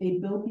 They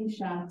built these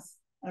shacks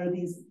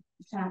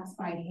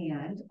by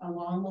hand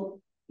along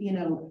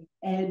the,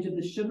 edge of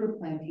the sugar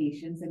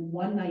plantations. And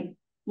one night,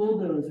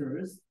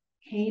 bulldozers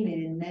came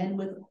in, men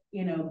with,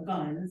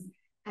 guns,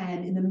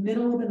 and in the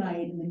middle of the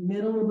night, in the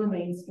middle of a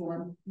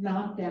rainstorm,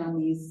 knocked down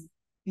these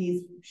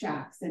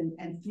shacks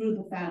and threw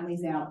the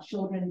families out,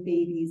 children,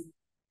 babies,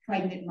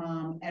 pregnant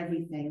mom,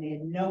 everything. They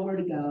had nowhere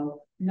to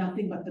go,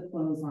 nothing but the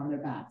clothes on their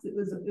backs. It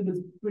was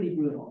pretty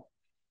brutal.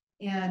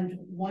 And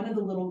one of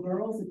the little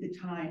girls at the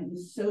time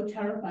was so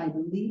terrified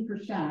to leave her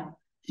shack,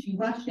 she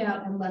rushed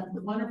out and left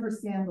one of her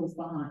sandals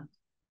behind.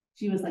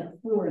 She was like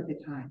 4 at the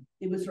time.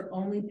 It was her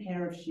only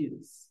pair of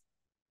shoes.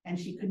 And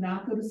she could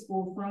not go to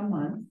school for a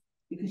month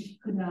because she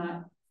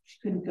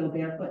couldn't go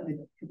barefoot, and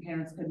her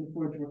parents couldn't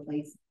afford to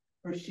replace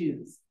her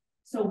shoes.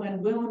 So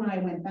when Will and I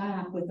went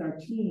back with our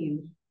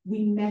team,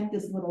 we met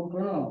this little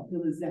girl who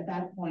was at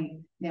that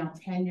point now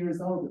 10 years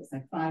old. It was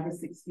like 5 or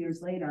 6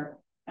 years later.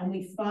 And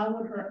we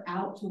followed her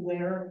out to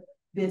where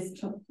this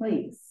took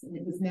place. And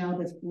it was now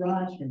this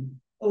brush and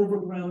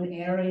overgrown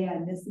area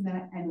and this and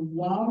that. And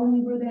while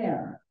we were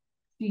there,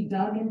 she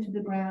dug into the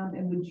ground,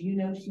 and would you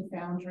know, she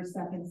found her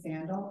second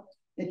sandal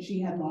that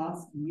she had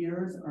lost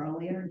years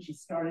earlier, and she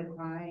started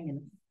crying,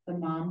 and the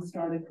mom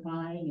started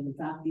crying, and we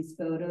got these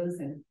photos.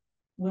 And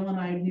Will and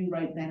I knew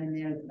right then and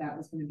there that that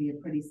was going to be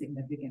a pretty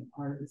significant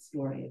part of the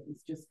story. It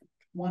was just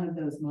one of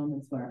those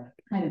moments where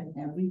kind of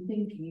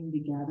everything came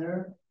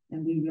together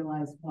and we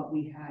realized what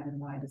we had and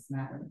why this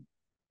mattered.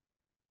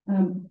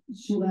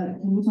 Sheila,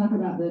 can you talk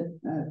about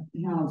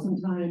how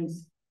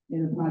sometimes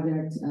in a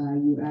project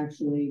you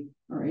actually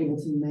are able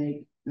to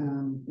make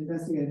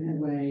investigative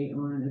headway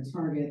on a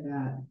target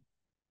that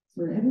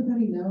sort of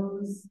everybody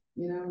knows,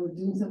 we're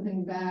doing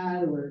something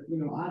bad or,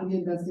 ought to be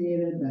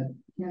investigated, but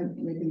can't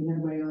make any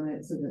headway on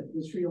it. So that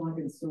the Sri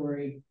Lankan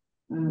story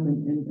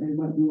and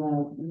what you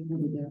all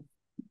do.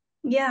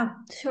 Yeah,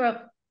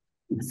 sure.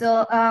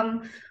 So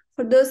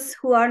for those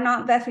who are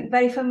not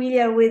very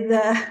familiar with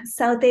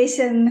South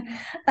Asian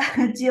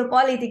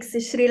geopolitics,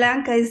 Sri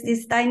Lanka is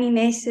this tiny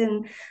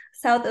nation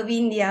south of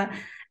India.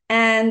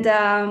 And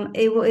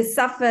it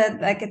suffered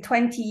like a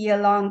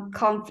 20-year-long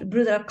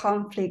brutal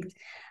conflict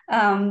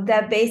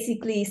that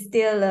basically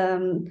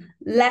still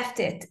left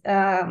it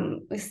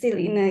still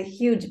in a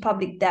huge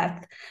public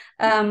debt.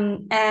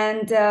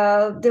 And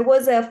there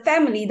was a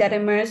family that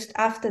emerged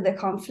after the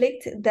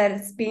conflict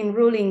that's been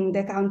ruling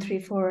the country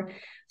for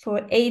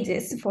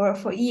ages,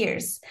 for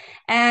years.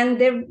 And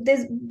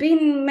there's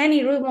been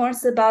many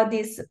rumors about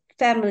this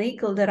family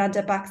called the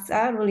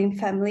Rajapaksa ruling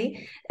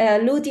family,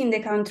 looting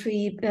the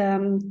country,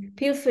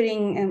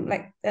 pilfering,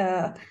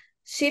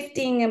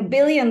 shifting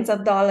billions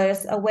of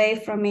dollars away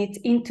from it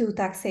into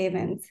tax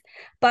havens.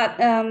 But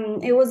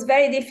it was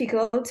very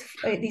difficult,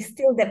 it is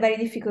still very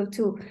difficult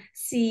to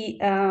see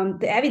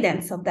the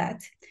evidence of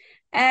that.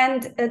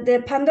 And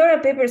the Pandora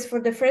Papers for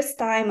the first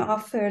time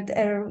offered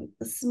a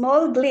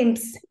small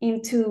glimpse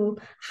into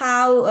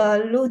how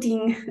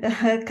looting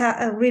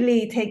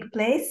really take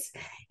place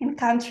in a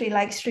country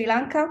like Sri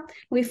Lanka.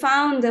 We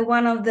found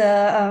one of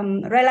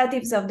the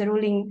relatives of the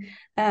ruling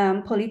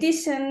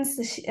politicians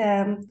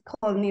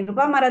called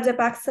Nirupama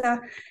Rajapaksa,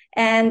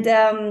 and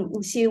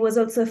she was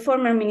also a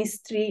former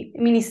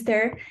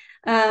minister.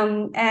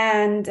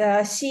 And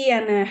she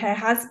and her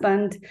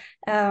husband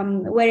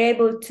were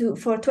able to,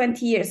 for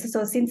 20 years,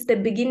 so since the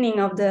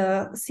beginning of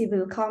the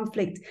civil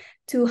conflict,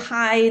 to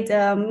hide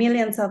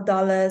millions of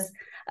dollars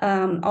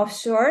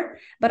offshore,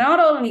 but not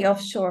only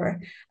offshore.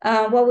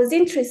 What was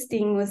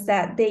interesting was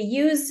that they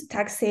used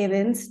tax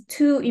havens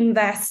to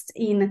invest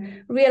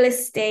in real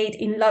estate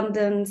in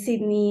London,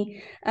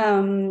 Sydney,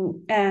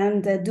 and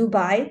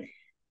Dubai,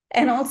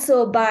 and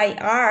also buy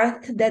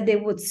art that they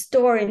would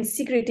store in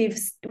secretive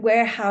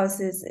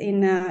warehouses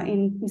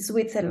in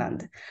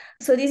Switzerland.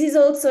 So this is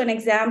also an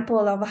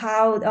example of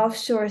how the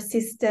offshore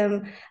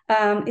system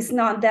is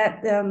not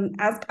that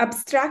as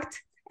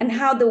abstract, and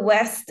how the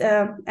West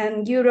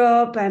and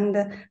Europe and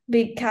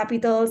big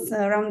capitals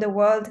around the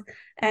world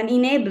and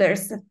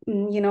enablers,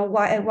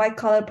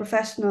 white-collar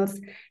professionals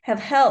have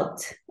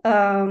helped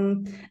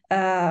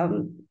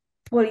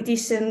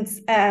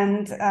politicians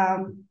and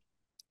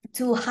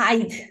to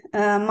hide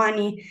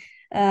money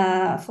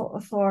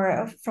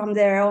from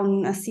their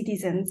own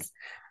citizens.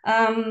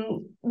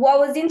 What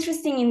was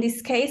interesting in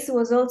this case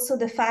was also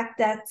the fact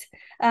that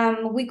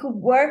we could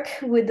work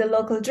with the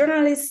local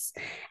journalists,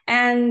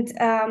 and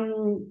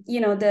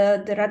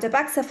the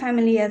Rajapaksa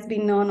family has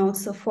been known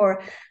also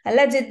for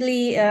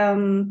allegedly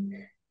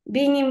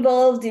being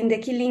involved in the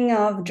killing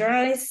of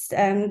journalists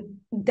and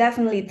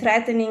definitely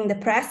threatening the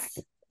press.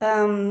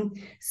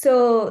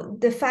 So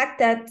the fact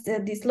that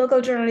these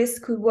local journalists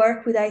could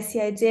work with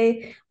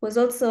ICIJ was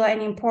also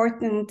an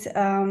important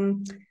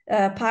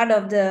part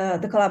of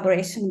the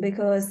collaboration,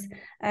 because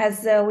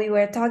as we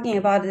were talking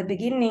about at the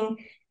beginning,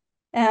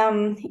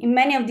 in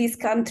many of these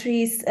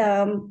countries,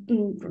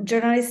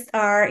 journalists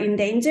are in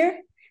danger.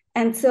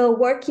 And so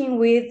working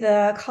with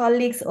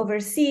colleagues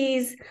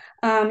overseas,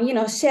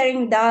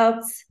 sharing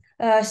doubts,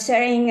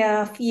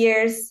 sharing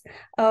fears,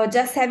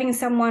 just having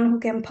someone who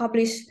can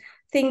publish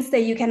things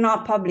that you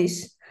cannot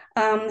publish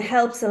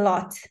helps a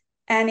lot.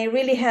 And it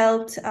really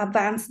helped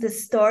advance the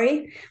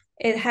story.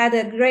 It had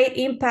a great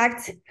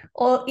impact,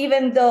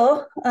 even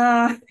though,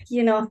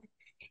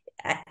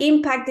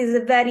 impact is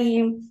a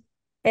very,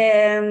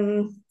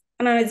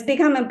 it's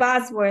become a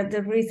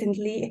buzzword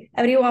recently.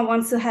 Everyone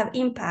wants to have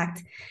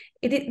impact.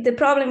 The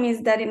problem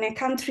is that in a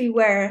country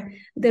where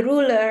the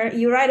ruler,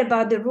 you write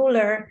about the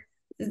ruler,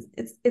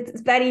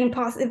 it's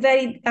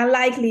very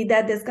unlikely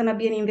that there's going to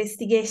be an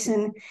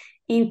investigation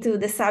into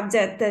the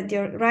subject that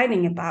you're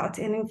writing about.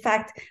 And in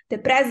fact, the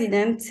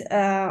president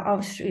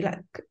of Sri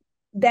Lanka,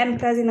 then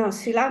president of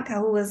Sri Lanka,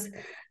 who was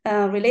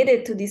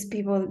related to these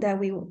people that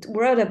we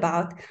wrote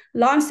about,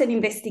 launched an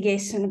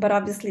investigation, but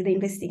obviously the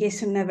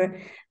investigation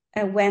never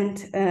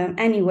went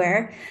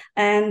anywhere.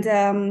 And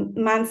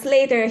months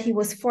later, he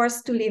was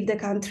forced to leave the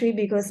country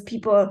because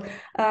people,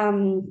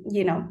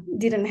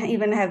 didn't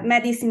even have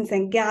medicines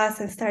and gas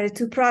and started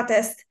to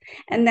protest.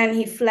 And then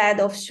he fled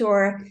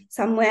offshore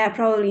somewhere,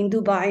 probably in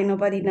Dubai,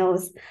 nobody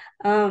knows.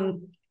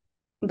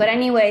 But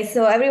anyway,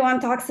 so everyone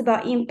talks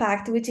about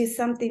impact, which is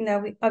something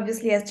that we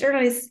obviously as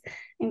journalists,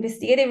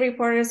 investigative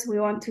reporters, we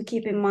want to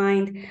keep in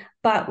mind,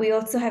 but we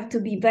also have to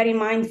be very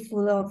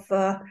mindful of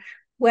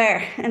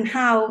where and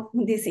how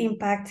this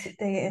impact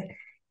can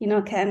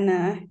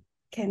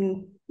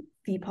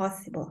be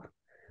possible.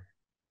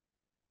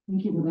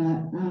 Thank you for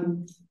that.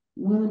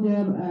 Well,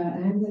 Deb, I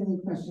haven't got any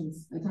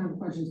questions, time for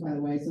questions, by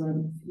the way, so I have a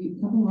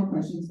couple more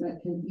questions,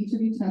 but can each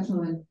of you touch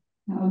on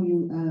how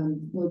you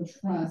build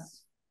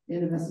trust in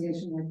an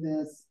investigation like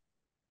this?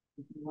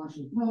 If you're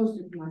Washington Post,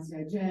 if you're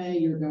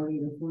ICIJ, you're going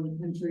to a foreign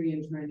country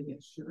and trying to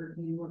get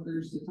sugarcane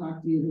workers to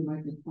talk to you who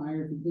might get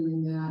fired for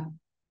doing that.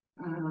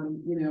 How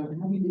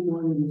do you do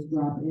more than just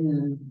drop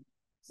in?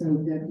 So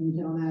Deb, can you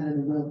tell that,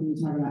 and Will, can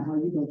you talk about how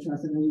you build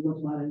trust? I know you work a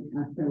lot in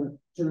Africa with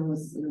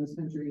journalists in those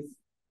countries.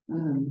 How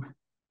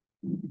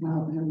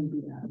do you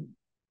do that?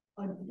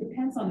 It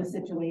depends on the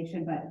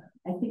situation, but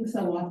I think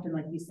so often,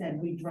 like you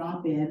said, we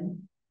drop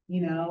in,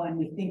 and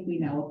we think we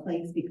know a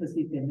place because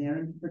we've been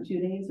there for 2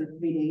 days or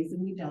 3 days,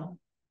 and we don't.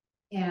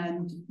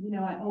 And,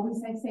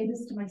 I say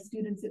this to my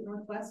students at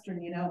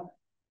Northwestern,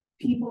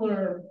 people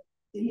are,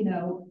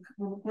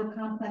 we're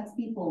complex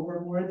people.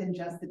 We're more than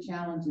just the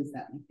challenges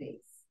that we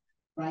face,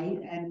 right?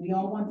 And we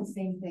all want the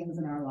same things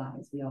in our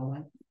lives. We all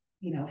want,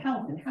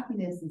 health and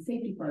happiness and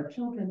safety for our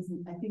children.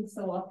 And I think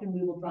so often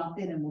we will drop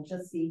in and we'll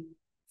just see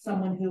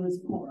someone who is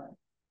poor,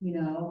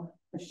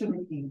 a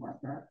sugarcane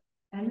worker.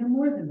 And they're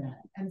more than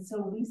that. And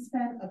so we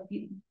spent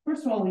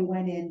first of all, we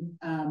went in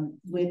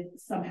with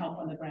some help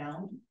on the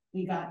ground.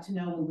 We got to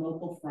know a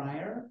local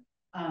friar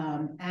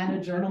and a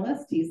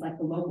journalist. He's like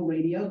the local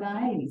radio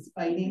guy, and he's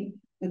fighting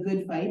the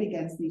good fight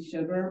against these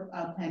sugar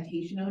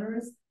plantation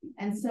owners.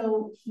 And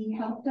so he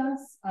helped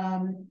us.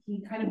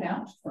 He kind of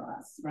vouched for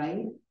us,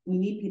 right? We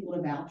need people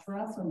to vouch for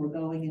us when we're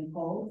going in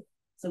cold.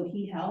 So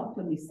he helped,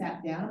 and we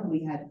sat down and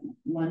we had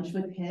lunch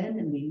with him,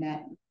 and we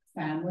met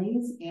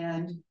families,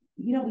 and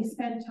we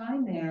spent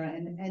time there.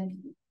 And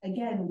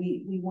again,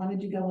 we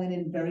wanted to go in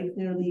and very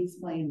clearly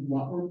explain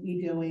what were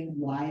we doing,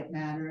 why it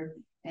mattered,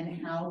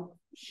 and how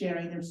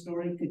sharing their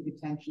story could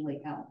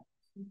potentially help.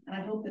 And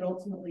I hope that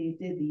ultimately it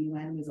did. The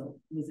UN was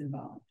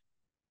involved.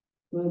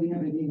 Well, do you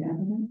have anything to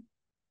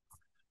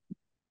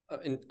add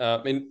to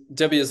that?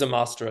 Debbie is a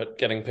master at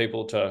getting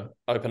people to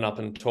open up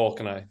and talk.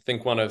 And I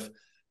think one of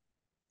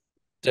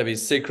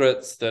Debbie's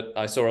secrets that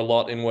I saw a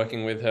lot in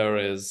working with her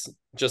is,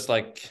 just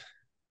like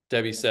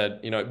Debbie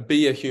said,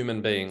 be a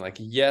human being. Like,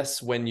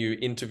 yes, when you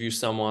interview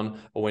someone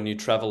or when you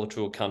travel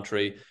to a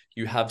country,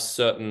 you have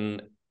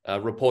certain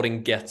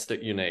reporting gets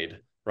that you need,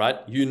 right?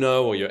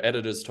 Or your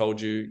editors told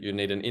you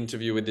need an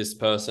interview with this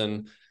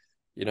person.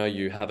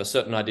 You have a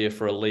certain idea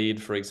for a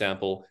lead, for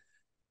example.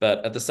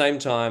 But at the same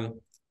time,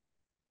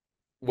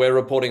 we're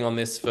reporting on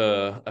this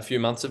for a few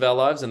months of our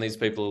lives, and these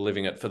people are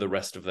living it for the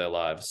rest of their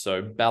lives.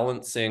 So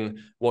balancing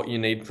what you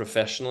need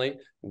professionally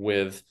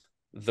with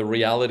the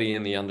reality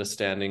and the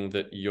understanding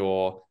that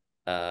you're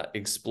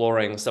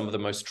exploring some of the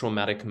most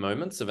traumatic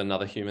moments of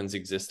another human's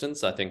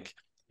existence, I think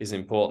is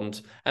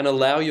important. And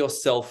allow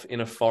yourself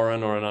in a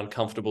foreign or an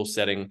uncomfortable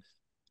setting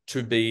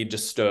to be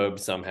disturbed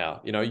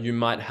somehow. You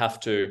might have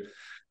to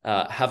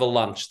have a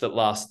lunch that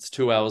lasts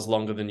 2 hours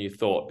longer than you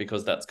thought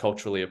because that's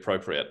culturally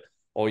appropriate.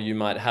 Or you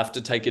might have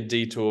to take a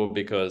detour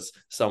because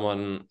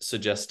someone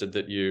suggested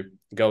that you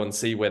go and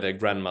see where their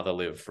grandmother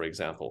lived, for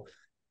example.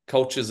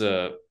 Cultures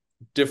are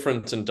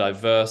different and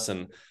diverse,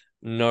 and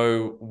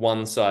no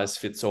one size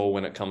fits all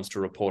when it comes to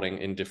reporting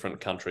in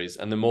different countries.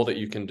 And the more that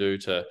you can do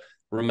to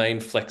remain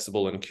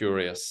flexible and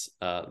curious,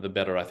 the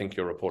better I think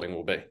your reporting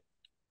will be.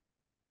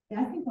 Yeah,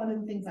 I think one of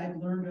the things I've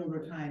learned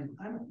over time,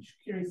 I'm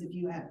curious if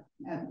you have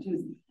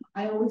too,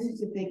 I always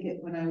used to think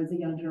it when I was a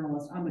young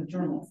journalist, I'm a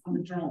journalist,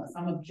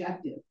 I'm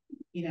objective.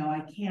 you know,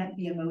 I can't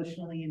be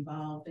emotionally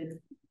involved. And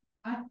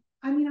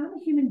I mean, I'm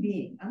a human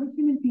being. I'm a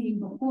human being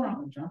before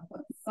I'm a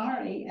journalist.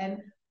 Sorry. And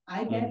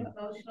I get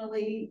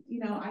emotionally, you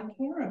know, I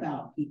care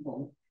about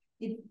people.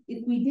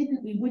 If we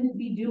didn't, we wouldn't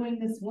be doing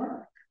this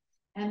work.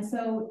 And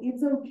so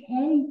it's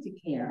okay to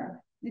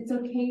care. It's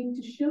okay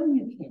to show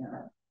you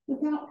care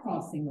without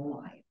crossing the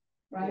line,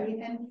 right?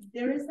 Yeah. And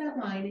there is that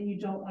line and you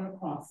don't want to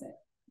cross it.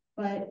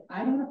 But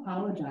I don't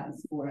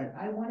apologize for it.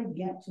 I want to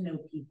get to know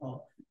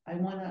people. I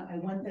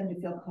want them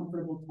to feel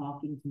comfortable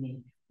talking to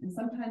me. And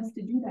sometimes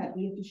to do that,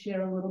 we have to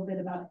share a little bit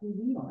about who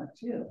we are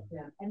too.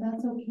 Yeah. And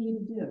that's okay to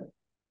do.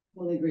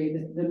 Totally agree.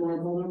 The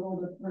more vulnerable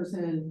the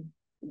person,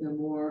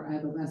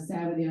 the less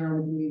savvy they are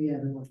with media,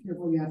 the more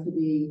careful you have to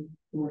be,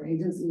 the more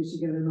agency you should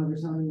give them over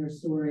telling their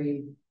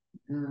story,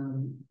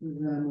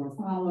 the more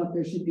follow-up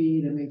there should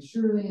be to make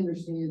sure they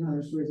understand how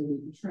their stories will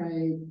be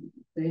portrayed.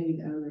 They need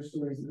to own their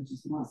stories as much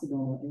as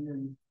possible. And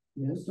then,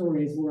 you know,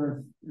 story is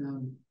worth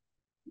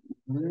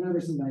running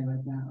over somebody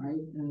like that, right?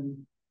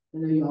 I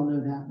know you all know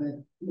that,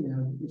 but you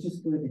know, it's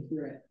just good to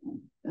hear it.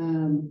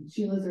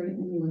 Sheila, is there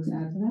anything you want to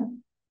add to that?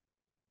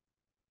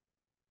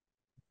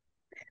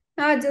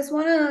 I just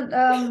want to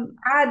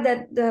add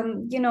that,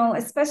 you know,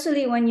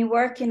 especially when you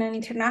work in an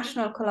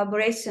international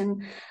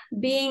collaboration,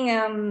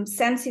 being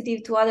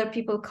sensitive to other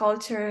people's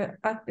culture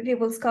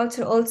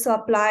also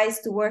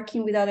applies to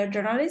working with other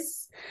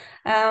journalists.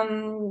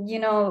 You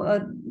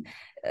know,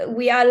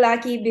 we are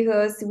lucky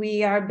because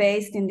we are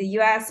based in the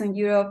US and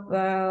Europe,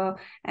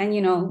 and,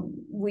 you know,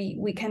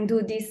 we can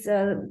do this,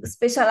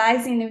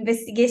 specialize in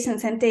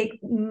investigations and take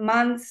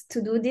months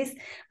to do this.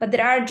 But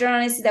there are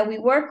journalists that we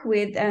work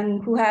with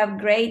and who have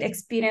great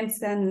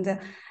experience and,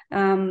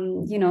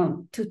 you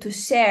know, to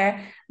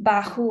share,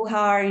 but who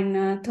are in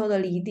a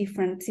totally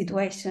different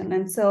situation.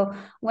 And so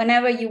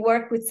whenever you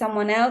work with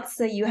someone else,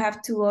 you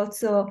have to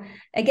also,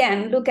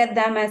 again, look at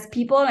them as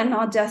people and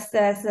not just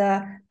as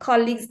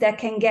colleagues that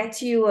can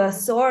get you a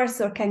source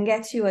or can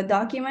get you a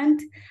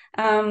document.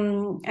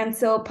 And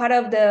so part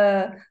of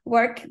the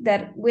work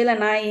that Will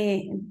and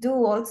I do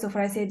also for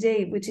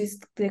ICIJ, which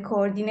is the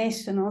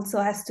coordination, also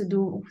has to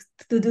do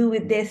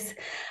with this,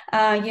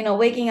 you know,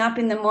 waking up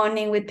in the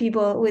morning with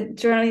people, with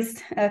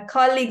journalists,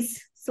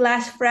 colleagues /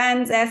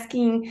 friends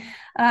asking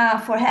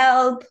for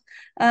help,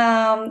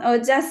 or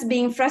just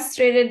being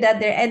frustrated that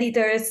their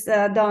editors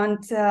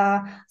don't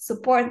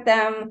support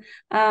them.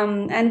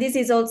 And this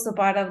is also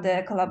part of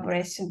the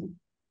collaboration.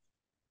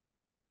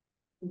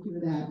 Thank you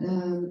for that.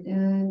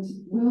 And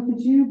Will,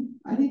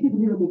 I think people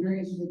here will be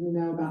very interested to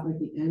know about like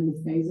the end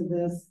phase of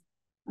this,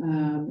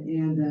 and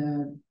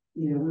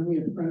you know, when we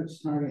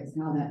approach targets,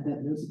 how that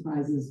no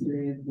surprises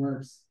period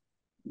works.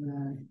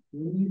 When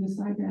you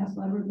decide to ask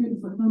Library People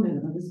for comment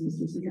about this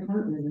Mr.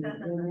 Hartman,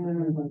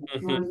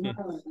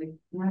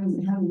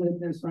 how does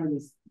those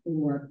surprises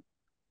work?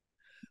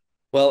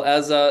 Well,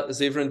 as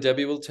Ziva and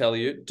Debbie will tell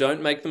you,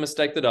 don't make the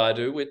mistake that I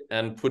do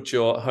and put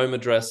your home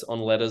address on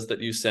letters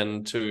that you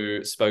send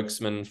to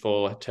spokesmen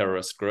for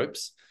terrorist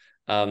groups.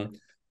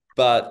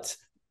 But,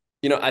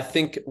 you know, I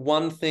think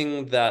one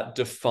thing that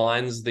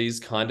defines these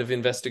kind of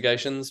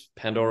investigations,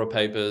 Pandora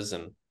Papers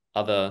and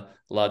other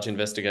large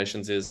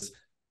investigations, is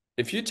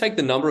if you take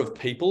the number of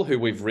people who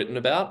we've written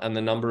about and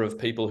the number of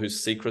people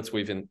whose secrets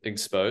we've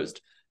exposed,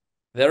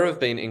 there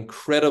have been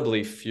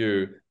incredibly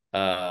few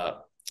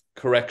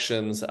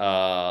corrections,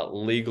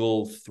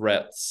 legal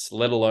threats,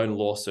 let alone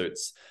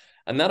lawsuits.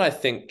 And that, I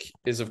think,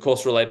 is, of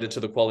course, related to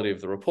the quality of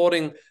the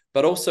reporting,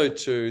 but also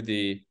to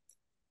the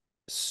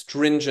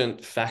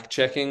stringent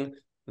fact-checking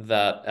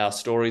that our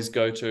stories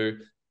go to,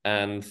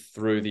 and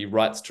through the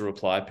rights to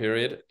reply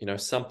period. You know,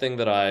 something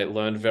that I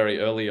learned very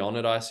early on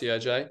at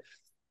ICIJ,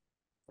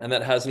 and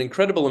that has an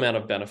incredible amount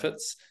of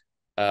benefits.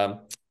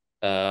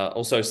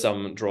 Also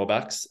some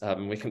drawbacks.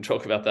 We can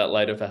talk about that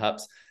later,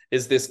 perhaps.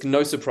 Is this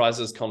no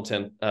surprises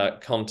concept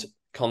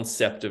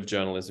of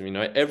journalism? You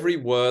know, every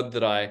word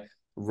that I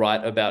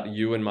write about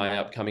you in my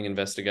upcoming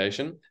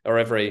investigation, or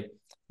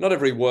not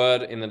every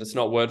word in that it's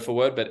not word for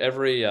word, but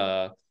every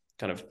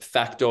kind of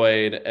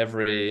factoid,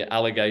 every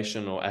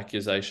allegation or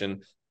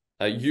accusation,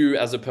 you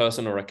as a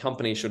person or a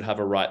company should have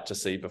a right to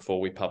see before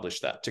we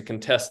publish that, to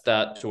contest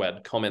that, to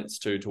add comments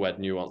to add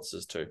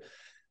nuances to.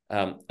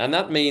 And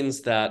that means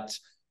that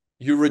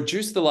you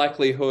reduce the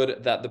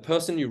likelihood that the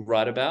person you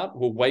write about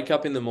will wake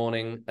up in the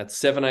morning at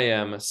 7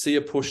 a.m., see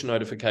a push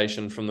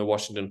notification from the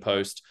Washington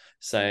Post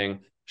saying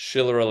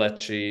Sheila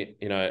Alecci,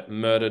 you know,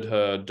 murdered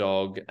her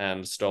dog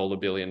and stole $1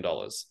 billion,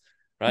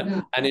 right?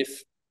 Yeah. And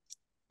if,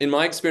 in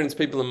my experience,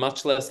 people are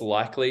much less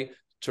likely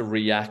to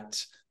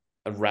react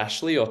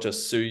rashly or to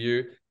sue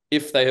you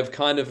if they have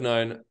kind of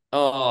known,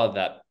 oh,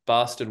 that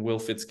bastard Will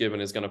Fitzgibbon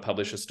is going to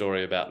publish a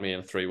story about me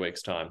in 3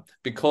 weeks' time,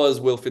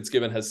 because Will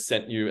Fitzgibbon has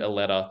sent you a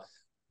letter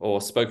or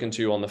spoken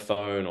to you on the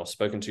phone or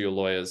spoken to your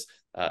lawyers,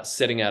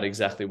 setting out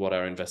exactly what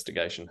our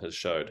investigation has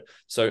showed.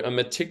 So a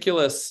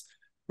meticulous,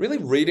 really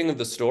reading of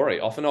the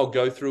story. Often I'll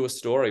go through a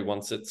story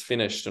once it's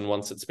finished and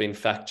once it's been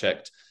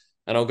fact-checked,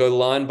 And I'll go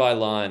line by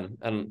line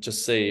and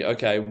just see,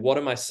 okay, what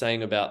am I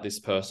saying about this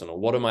person, or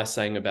what am I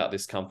saying about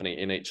this company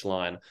in each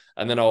line?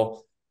 And then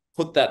I'll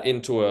put that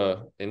into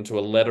a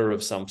letter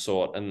of some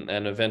sort, and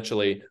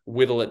eventually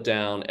whittle it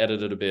down,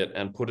 edit it a bit,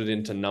 and put it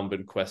into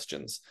numbered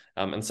questions.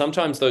 And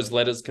sometimes those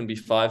letters can be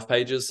 5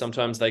 pages,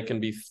 sometimes they can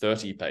be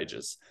 30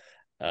 pages.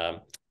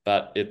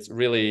 But it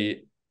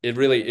really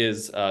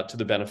is to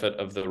the benefit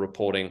of the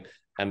reporting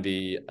and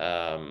the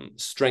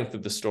strength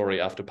of the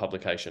story after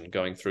publication,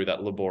 going through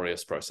that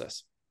laborious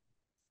process.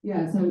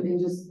 Yeah, so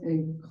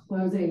in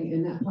closing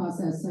in that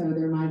process, so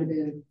there might have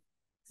been,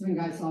 some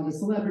guys saw the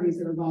celebrities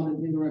that are involved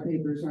in Pandora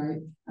Papers, right?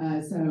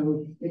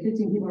 So if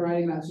 15 people are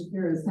writing about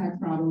Shakira's tax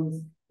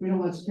problems, we don't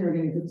want Shakira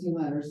getting 15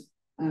 letters.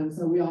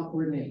 So we all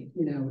coordinate,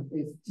 you know,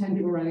 if 10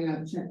 people are writing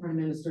about the Czech Prime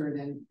Minister,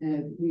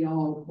 then we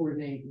all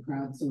coordinate and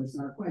crowdsource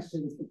our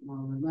questions, put them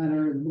on a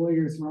letter, and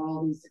lawyers for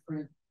all these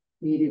different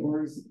media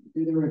orgs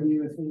do the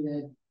review if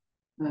needed,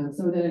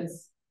 so that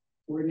it's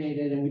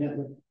coordinated and we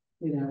don't,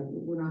 you know,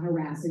 we're not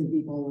harassing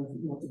people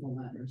with multiple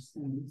letters.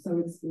 So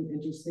it's an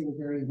interesting,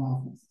 very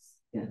involved process.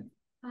 Yeah.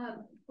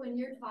 When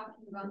you're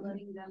talking about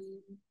letting them,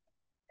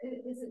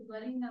 is it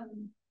letting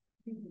them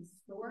do the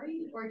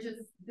story or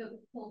just the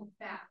full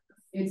facts?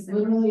 It's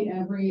literally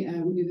every,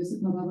 we do this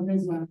at ProPublica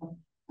as well,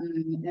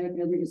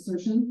 every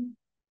assertion,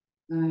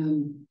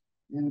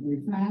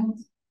 every fact,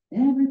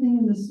 everything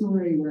in the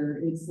story where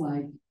it's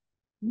like,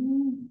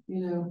 you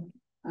know,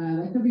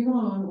 that could be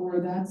wrong,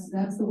 or that's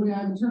the way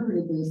I've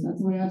interpreted this, that's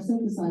the way I've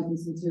synthesized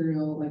this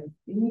material, like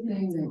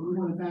anything that you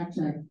want to fact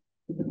check,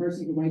 that the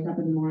person can wake up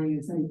in the morning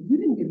and say, you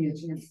didn't give me a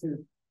chance to,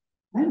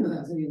 I didn't know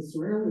that was going to be the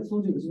story, I would have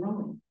told you it was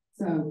wrong.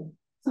 So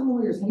some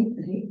lawyers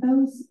hate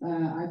those.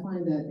 I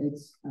find that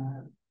it's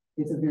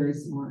a very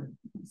smart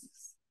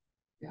process.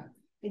 Yeah.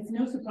 It's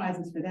no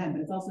surprises for them,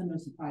 but it's also no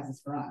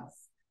surprises for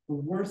us. The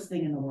worst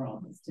thing in the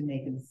world is to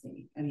make a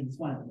mistake. I mean, it's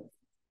one of the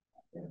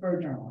worst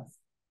for journalists.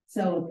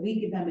 So if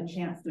we give them a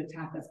chance to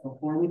attack us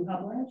before we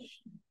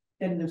publish,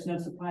 then there's no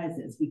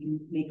surprises. We can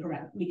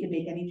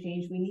make any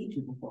change we need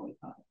to before we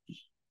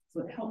publish.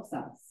 So it helps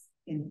us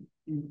in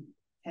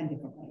 10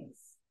 different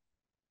ways.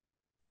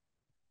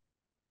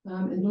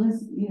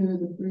 Unless, you know,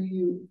 the three of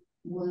you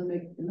want to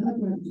make another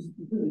point, just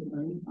completely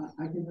fine.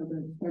 I can have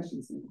any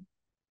questions now.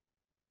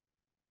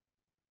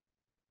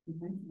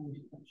 Okay.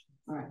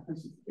 All right,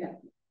 questions. Yeah.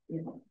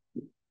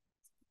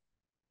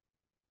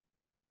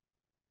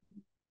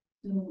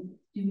 So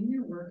doing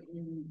your work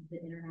in the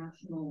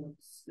international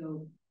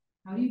scope,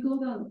 how do you go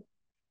about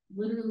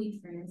literally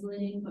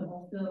translating, but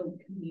also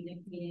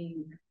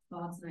communicating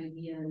thoughts and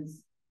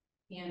ideas,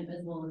 and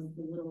as well as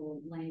the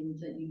little language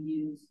that you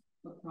use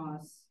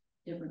across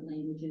different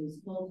languages,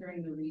 both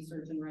during the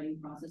research and writing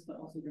process, but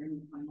also during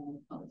the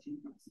final publishing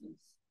process?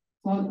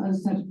 So I'll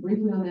just touch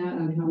briefly on that,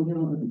 on how we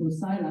handle it on the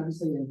side.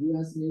 Obviously, a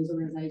U.S. news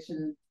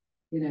organization,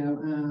 you know,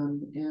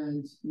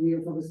 and we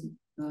are focused.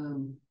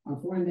 Our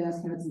foreign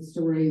desk had some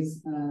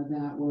stories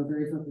that were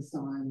very focused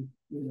on,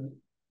 you know,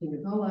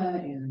 Pensacola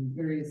and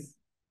various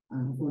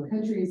foreign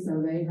countries.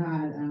 So they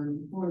had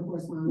foreign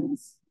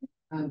correspondents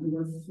who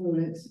were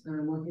fluent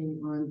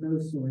working on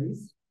those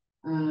stories.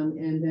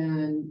 And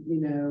then,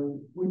 you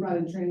know, we brought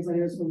in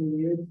translators when we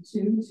needed to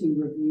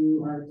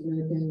review our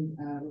Dominican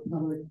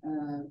Republic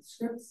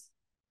scripts.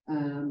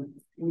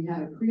 We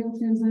had a Creole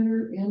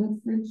translator and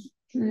a French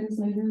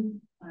translator.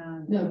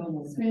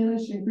 No,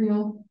 Spanish and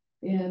Creole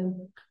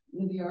in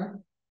the DR.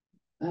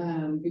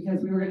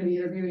 Because we were going to be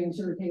interviewing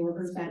sugarcane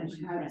workers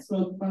that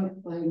spoke both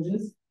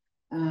languages.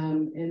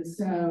 And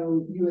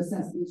so you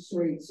assess each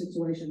story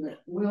situation. But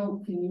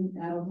Will, can you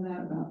add on to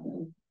that about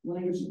the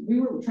language?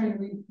 We were trying to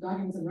read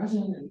documents in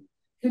Russian and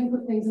couldn't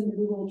put things into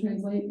Google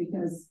Translate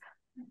because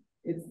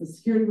it's the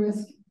security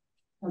risk.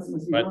 Plus it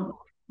must be wrong.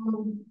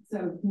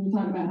 So can you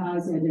talk about how I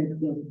say I did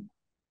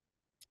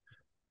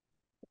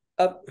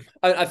it?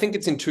 I think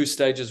it's in 2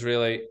 stages,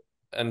 really,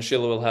 and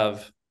Sheila will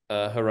have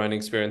her own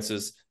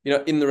experiences. You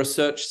know, in the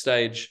research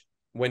stage,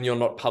 when you're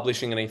not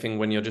publishing anything,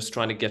 when you're just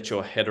trying to get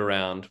your head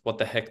around what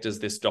the heck does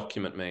this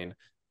document mean,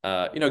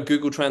 you know,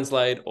 Google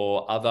Translate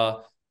or other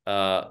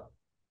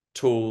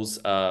tools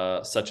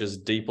such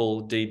as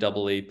DeepL,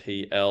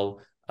 DEEPL,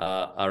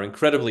 are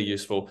incredibly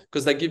useful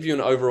because they give you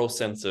an overall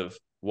sense of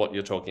what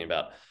you're talking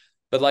about.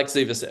 But like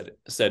Ziva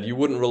said, you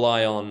wouldn't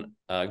rely on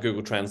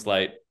Google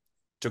Translate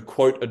to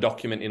quote a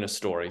document in a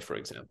story, for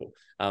example.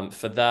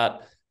 For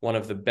that, one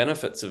of the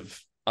benefits of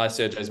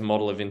ICIJ's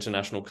model of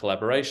international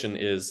collaboration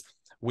is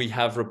we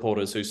have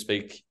reporters who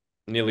speak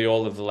nearly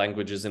all of the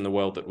languages in the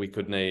world that we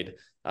could need,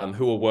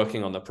 who are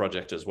working on the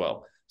project as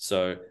well.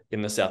 So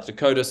in the South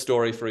Dakota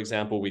story, for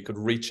example, we could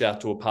reach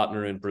out to a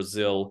partner in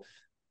Brazil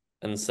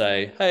and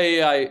say,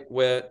 hey,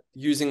 we're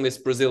using this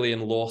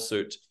Brazilian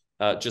lawsuit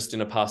just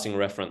in a passing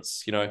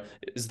reference. You know,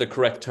 is the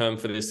correct term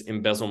for this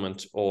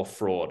embezzlement or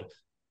fraud?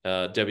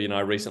 Debbie and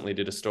I recently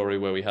did a story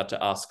where we had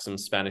to ask some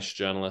Spanish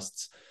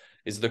journalists,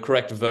 is the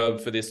correct verb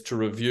for this to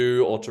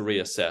review or to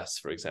reassess,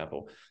 for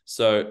example.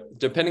 So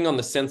depending on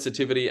the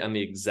sensitivity and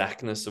the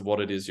exactness of what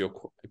it is you're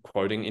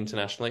quoting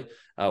internationally,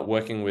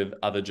 working with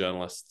other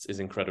journalists is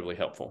incredibly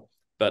helpful.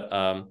 But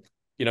don't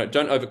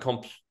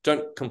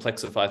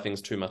complexify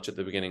things too much at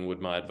the beginning would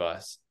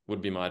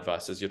be my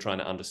advice as you're trying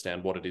to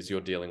understand what it is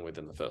you're dealing with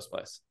in the first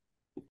place.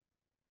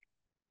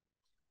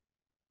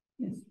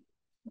 Yes.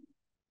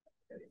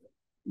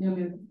 Yeah,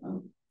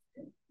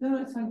 no,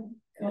 it's fine.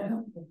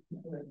 Yeah.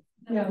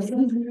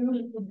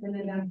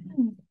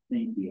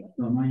 Thank you.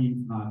 So my name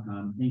is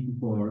Hakan. Thank you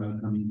for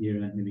coming here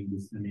and having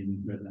this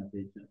amazing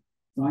presentation.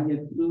 So I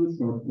have two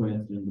short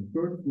questions. The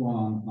first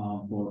one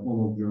for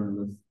all of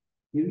journalists.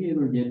 Have you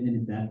ever get any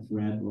death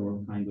threat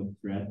or kind of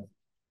threat?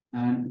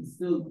 And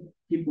still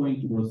keep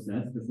going to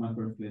process. That's my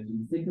first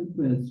question. Second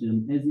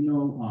question, as you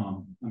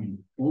know,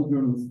 all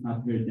journalists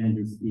are very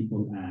dangerous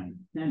people and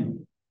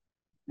family.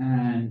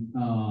 And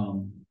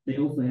they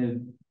also have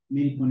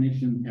many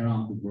connections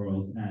around the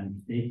world,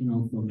 and they can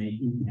also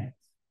make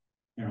impacts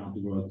around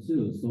the world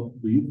too. So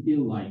do you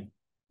feel like,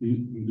 do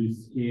you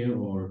scare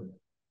or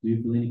do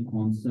you feel any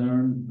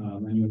concern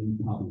when you're in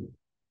public?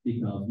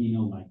 Because we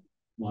know like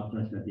what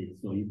Russia did.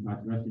 So you've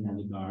got Russian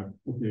oligarchs,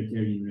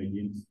 authoritarian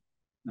regimes,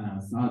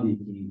 Saudi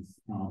kings,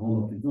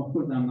 all of them. So of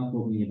course, I'm not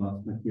talking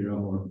about Shakira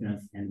or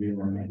Prince Henry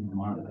or Meghan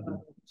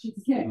Markle. She's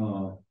a kid.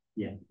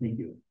 Yeah, thank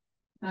you.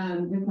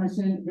 Good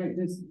question.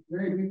 Just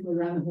very briefly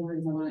around the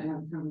horns, I want to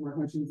have a couple more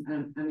questions.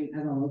 As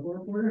a local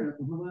reporter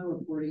in Oklahoma,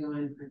 reporting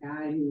on a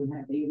guy who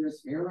had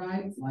dangerous fair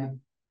rides, like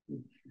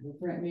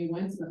threatened me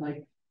once, but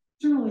like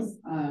journalists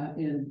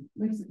in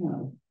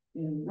Mexico,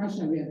 in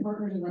Russia, we had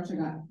partners in Russia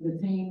got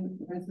detained.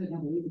 The president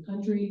had to leave the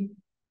country.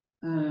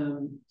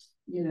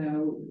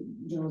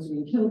 Journalists are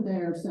being killed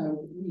there,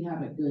 so we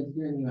have it good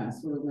here in the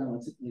U.S. We're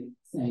relatively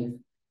safe.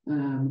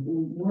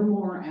 We're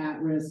more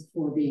at risk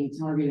for being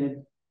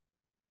targeted.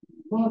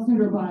 Well,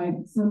 sooner by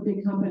some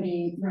big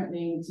company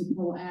threatening to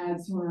pull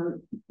ads from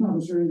our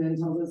publisher, then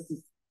tells us to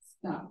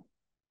stop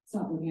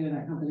looking at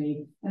that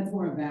company. That's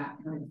more of that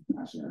kind of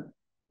pressure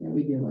that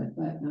we deal with.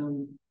 But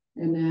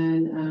and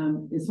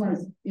then as far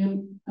as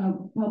in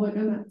public,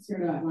 I'm not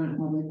scared about going out in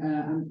public.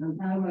 I'm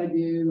proud of what I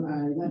do.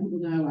 I let people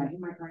know I hit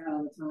my card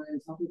all the time.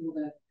 Tell people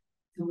that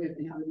tell me if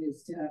they have a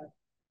news tip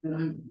that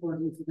I'm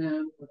working for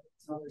them or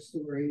tell their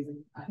stories.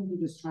 And I think we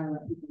just try to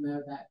let people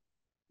know that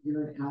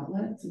you're an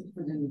outlet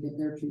for them to get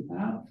their truth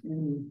out.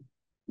 And,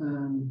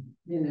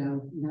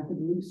 you have to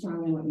believe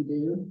strongly in what you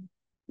do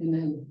and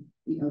then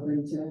be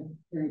open to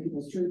hearing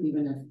people's truth,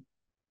 even if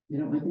they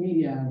don't like the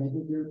media. They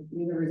think your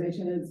media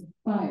organization is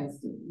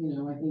biased.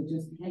 I think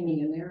just hanging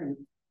in there and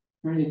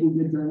trying to do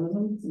good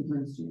journalism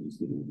sometimes changes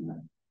people for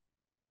that.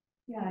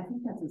 Yeah, I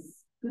think that's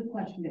a good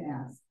question to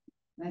ask.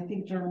 And I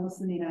think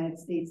journalists in the United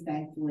States,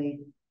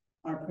 thankfully,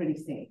 are pretty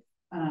safe,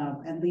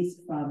 at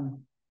least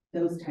from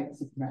those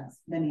types of threats,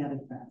 many other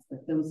threats,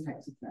 but those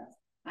types of threats.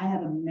 I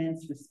have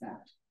immense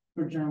respect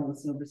for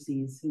journalists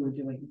overseas who are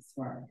doing this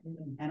work.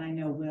 And I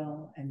know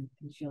Will and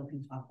Sheila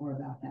can talk more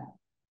about that.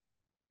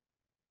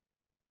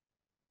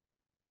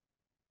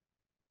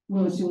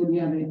 Well, Sheila, do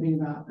you have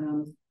anything about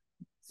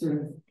sort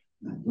of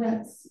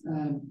threats,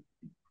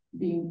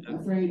 being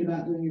afraid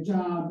about doing your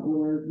job,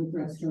 or the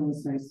threats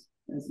journalists face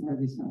as part of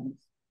these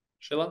topics?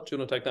 Sheila, do you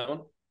want to take that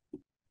one?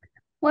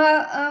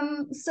 Well,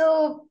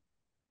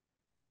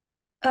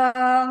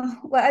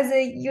 as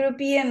a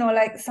European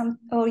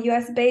or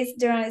US based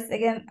journalist,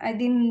 again,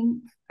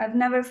 I've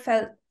never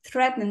felt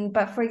threatened.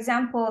 But for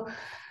example,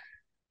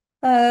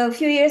 a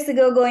few years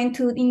ago, going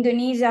to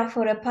Indonesia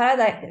for a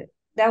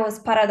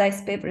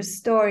Paradise Papers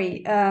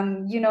story.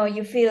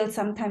 You feel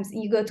sometimes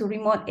you go to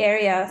remote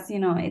areas,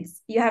 you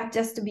have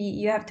to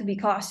be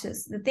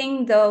cautious. The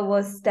thing though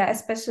was that,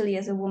 especially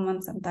as a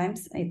woman,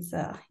 sometimes it's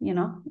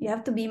you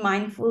have to be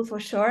mindful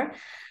for sure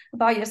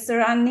about your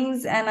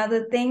surroundings and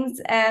other things.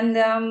 And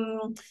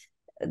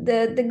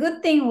the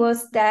good thing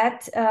was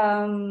that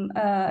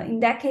in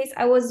that case,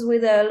 I was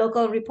with a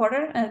local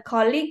reporter, a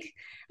colleague.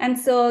 And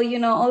so,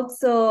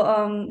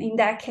 also in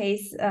that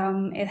case,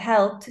 it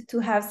helped to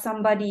have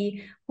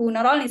somebody who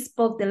not only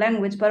spoke the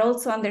language, but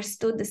also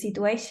understood the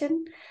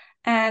situation.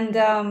 And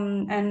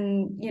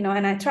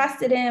I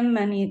trusted him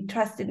and he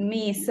trusted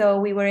me. So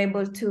we were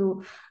able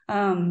to,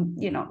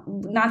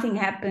 nothing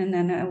happened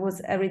and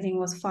everything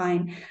was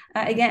fine.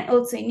 Again,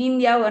 also in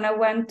India, when I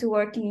went to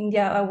work in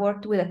India, I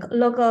worked with a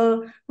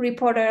local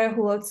reporter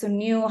who also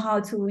knew how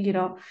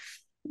to,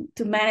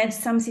 to manage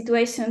some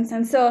situations.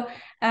 And so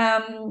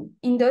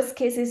in those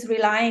cases,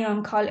 relying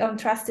on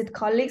trusted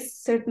colleagues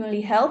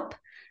certainly help,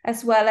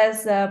 as well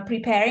as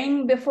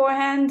preparing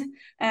beforehand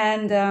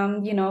and,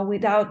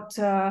 without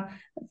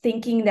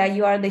thinking that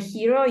you are the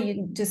hero,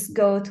 you just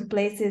go to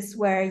places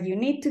where you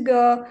need to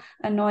go,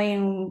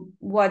 knowing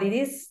what it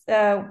is,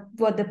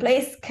 what the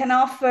place can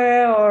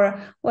offer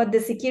or what the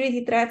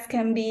security threats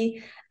can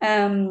be.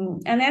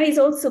 And that is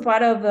also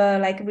part of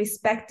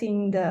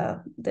respecting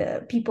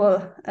the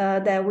people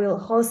that will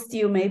host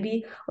you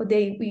maybe, or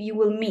you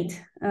will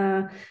meet.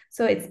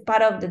 So it's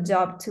part of the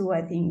job too,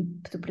 I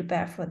think, to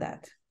prepare for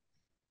that.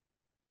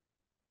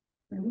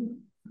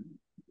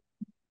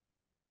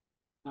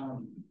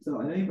 So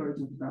I know you've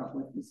already talked about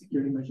like the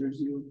security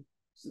measures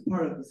so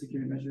part of the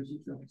security measures you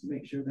took to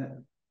make sure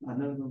that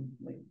none of them,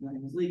 like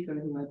nothing was leaked or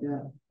anything like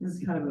that. This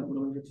is kind of a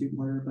little bit of a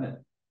two-parter,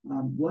 but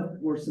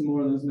what were some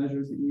more of those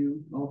measures that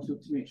you all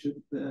took to make sure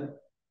that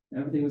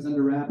everything was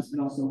under wraps?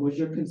 And also, was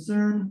your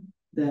concern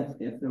that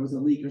if there was a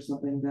leak or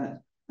something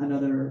that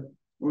another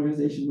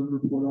organization would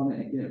report on it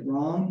and get it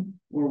wrong?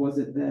 Or was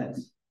it that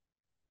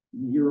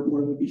your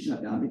reporting would be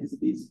shut down because of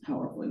these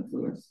powerful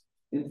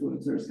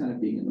influencers kind of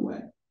being in the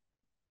way?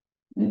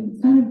 And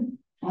it's kind of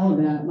all of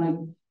that. Like,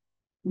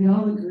 we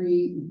all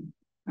agree.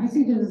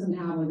 ICJ doesn't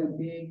have like a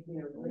big,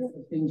 list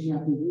of things you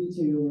have to agree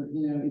to, or,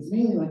 it's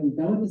mainly like we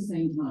go at the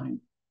same time,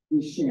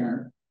 we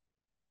share.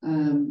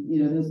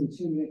 Those are the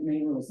two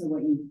main rules. So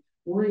what you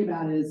worry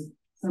about is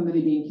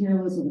somebody being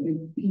careless with a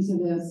big piece of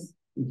this.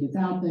 It gets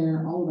out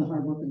there, all of the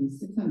hard work of these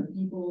 600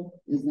 people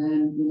is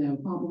then,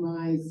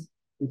 compromised.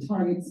 The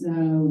targets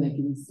know, they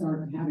can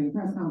start having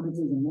press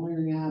conferences and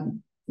lawyering up.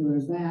 So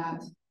there's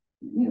that,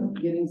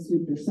 getting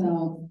sued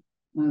yourself.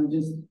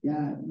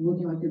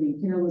 Looking like you're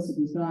being careless with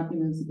these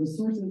documents, the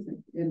sources,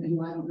 and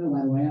who I don't know,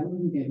 by the way, I don't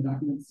know who gave the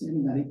documents to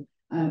anybody,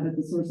 but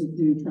the sources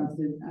who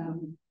trusted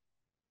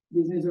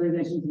these news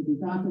organizations with these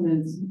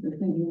documents, they're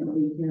thinking that we're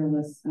being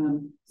careless.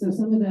 So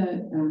some of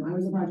the, I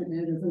was a project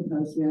manager for the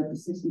Post. We had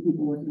 60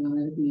 people working on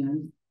it at the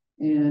end.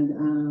 And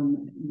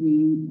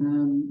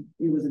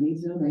it was a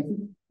need-to-know basis.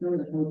 There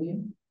was a code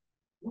name.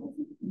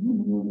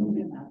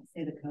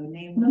 Say the code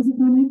name. What was the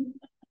code name?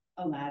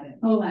 Aladdin.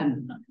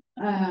 Aladdin.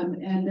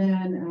 And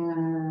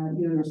then,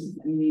 there's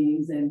just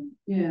meetings and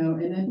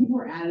then people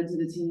were added to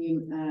the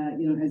team,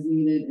 as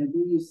needed. And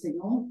we use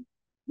Signal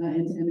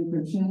end-to-end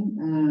encryption.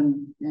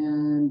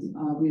 And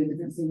we had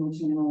different Signal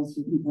channels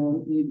for people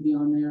that need to be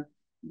on there,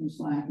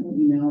 Slack and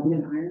email. We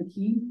had Iron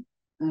Key,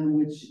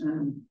 which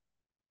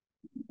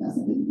that's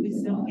something we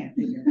still can't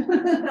figure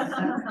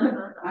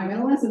out. I got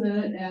a lesson in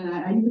it, and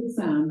I used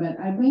some, but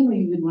I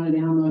mainly didn't want to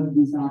download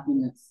these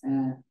documents.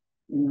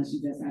 Unless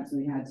you just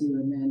absolutely had to,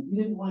 and then you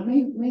didn't want to,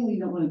 mainly you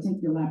don't want to take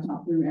your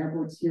laptop through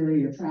airport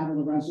security or travel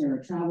to Russia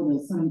or travel to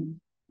some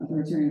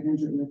authoritarian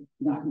country with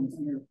documents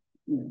on your,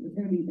 it's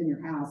going to be in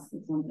your house.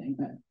 It's one thing,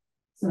 but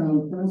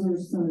so those are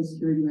some of the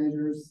security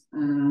measures.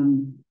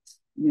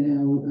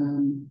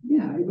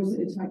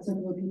 It's like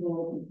several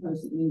people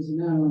Post that needs to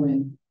know,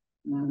 and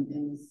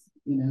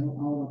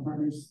all of our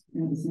partners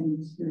have the same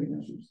security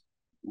measures.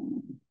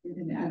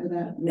 Anything to add to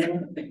that? Yeah.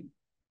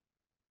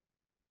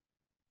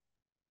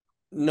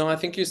 No, I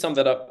think you summed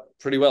that up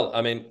pretty well.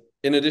 I mean,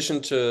 in addition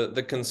to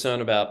the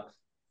concern about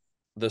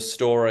the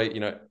story,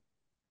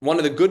 one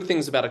of the good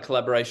things about a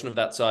collaboration of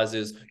that size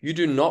is you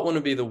do not want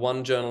to be the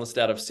one journalist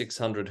out of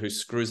 600 who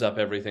screws up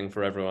everything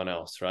for everyone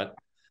else, right?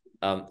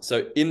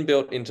 So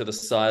inbuilt into the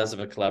size of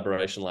a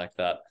collaboration like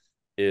that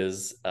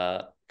is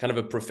kind of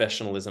a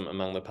professionalism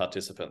among the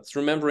participants.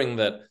 Remembering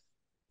that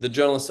the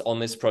journalists on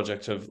this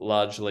project have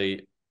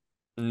largely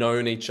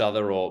known each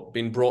other or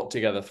been brought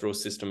together through a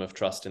system of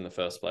trust in the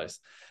first place.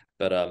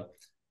 But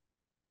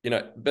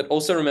but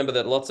also remember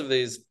that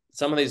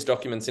some of these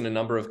documents in a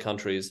number of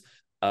countries,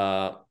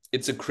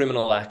 it's a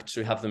criminal act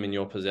to have them in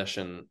your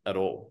possession at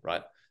all,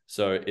 right?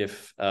 So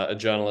if a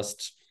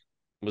journalist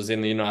was in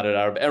the United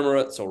Arab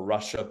Emirates or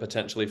Russia,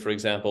 potentially, for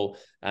example,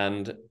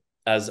 and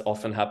as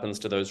often happens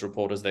to those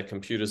reporters, their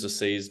computers are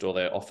seized or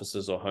their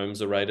offices or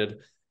homes are raided.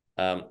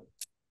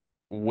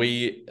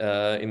 We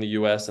in the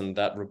US and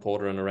that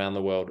reporter and around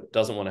the world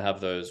doesn't want to have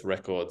those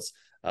records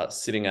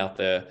sitting out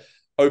there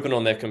open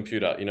on their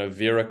computer.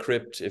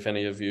 VeraCrypt, if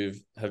any of you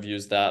have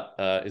used that,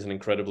 is an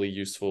incredibly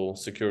useful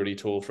security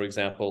tool, for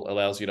example,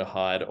 allows you to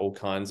hide all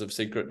kinds of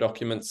secret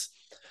documents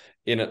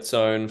in its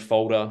own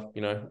folder.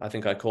 I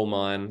think I call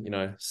mine,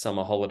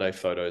 summer holiday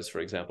photos, for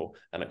example,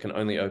 and it can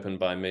only open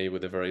by me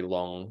with a very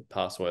long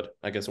password.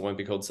 I guess it won't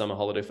be called summer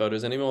holiday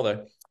photos anymore,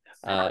 though.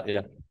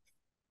 Yeah.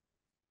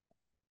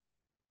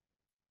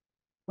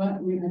 But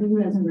I think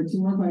we have time for 2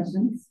 more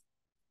questions.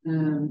 I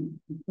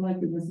feel like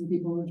we're missing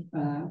people,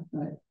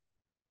 but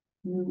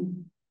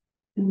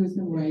who's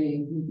been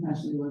waiting? Who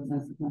passionately wants to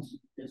ask the question?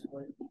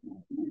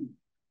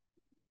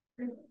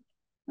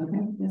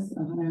 Okay, yes,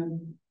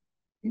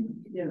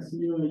 Yes,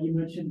 you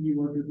mentioned you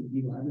worked with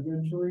the UN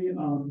eventually.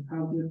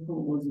 How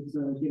difficult was it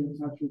to get in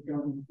touch with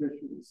government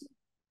officials?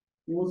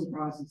 What was the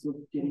process of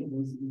getting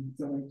those in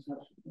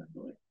touch with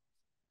them?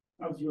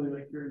 I was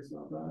really curious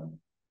about that.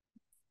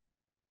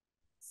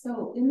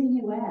 So in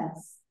the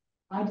US,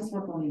 I just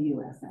work on the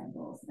US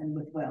angles and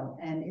with Will.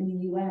 And in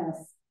the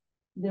US,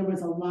 there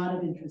was a lot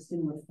of interest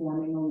in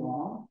reforming a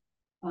law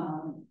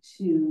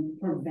to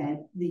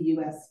prevent the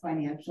US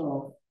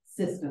financial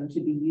system to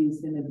be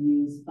used and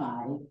abused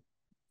by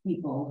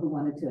people who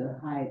want to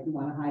hide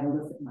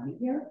illicit money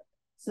here.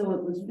 So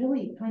it was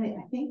really kind of,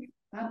 I think,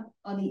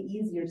 on the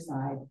easier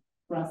side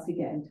for us to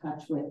get in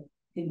touch with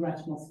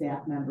congressional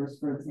staff members,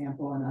 for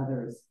example, and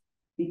others,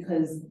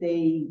 because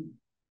they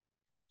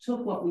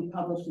took what we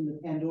published in the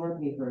Pandora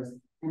Papers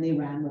and they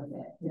ran with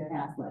it to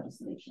pass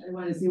legislation. I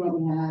wanted to see what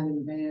we had in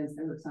advance.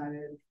 They were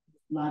excited.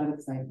 A lot of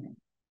excitement.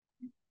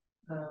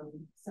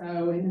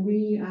 And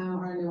we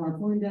are in our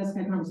foreign desk,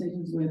 had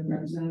conversations with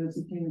representatives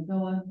of King and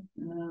Villa.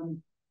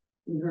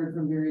 We heard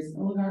from various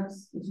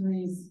oligarchs,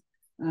 attorneys.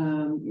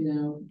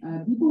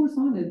 People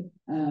responded.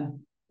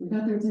 We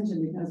got their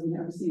attention because we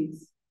have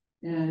receipts,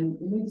 and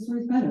it makes the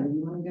stories better.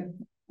 You want to get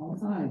all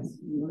sides.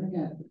 You want to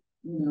get,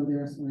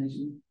 their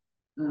explanation.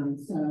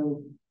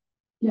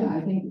 Yeah,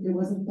 I think it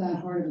wasn't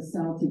that hard of a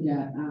sell to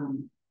get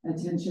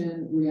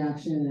attention,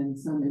 reaction, and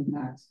some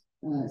impact,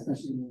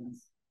 especially in the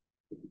US.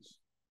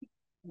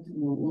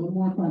 One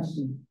more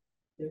question.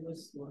 There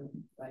was one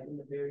right in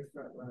the very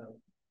front row.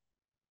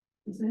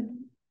 Is it?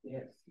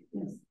 Yes.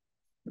 Yes.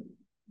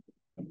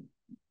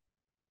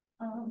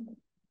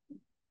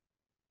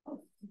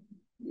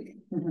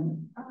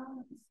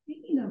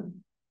 Speaking of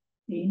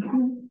danger,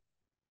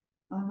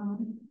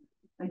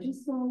 I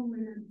just saw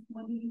where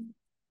 20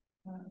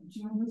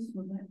 journalists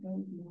were let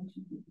go from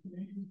Washington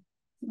today.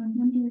 So I'm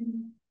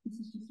wondering, this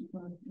is just a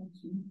broad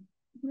question,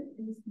 what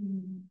is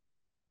the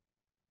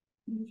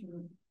future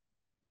of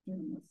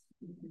journalists?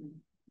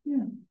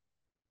 Yeah.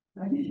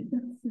 I think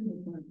that's a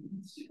broad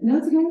question. No,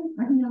 it's okay.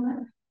 I can know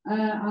that.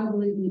 I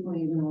believe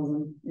deeply in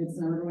journalism. It's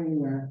never going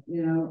anywhere.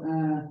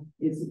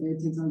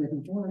 It takes on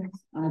different forms.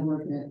 I've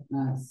worked at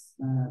a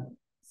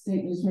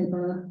state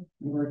newspaper.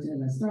 I worked at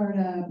a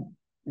startup.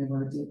 I've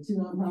worked at 2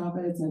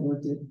 nonprofits. I've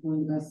worked at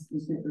one of the best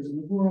newspapers in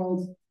the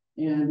world,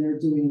 and they're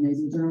doing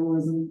amazing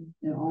journalism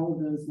at all of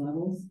those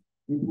levels.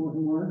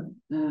 Important work,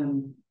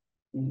 and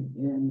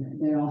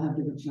they all have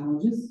different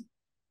challenges.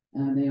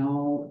 They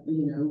all,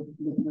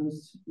 the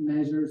Post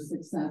measures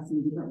success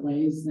in different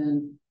ways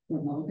than the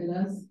public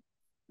does.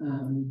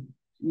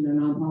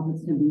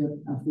 Nonprofits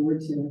can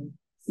afford to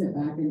sit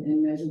back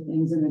and measure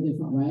things in a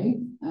different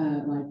way,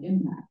 like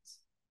impact,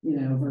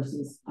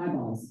 versus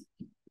eyeballs.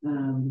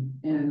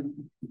 And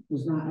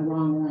there's not a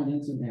wrong or right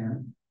answer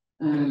there.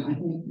 I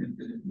think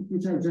the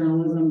future of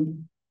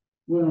journalism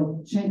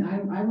will change. I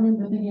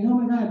remember thinking, oh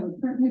my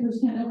God, print papers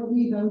can't ever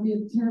leave. That would be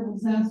a terrible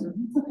disaster.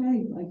 It's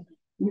okay. Like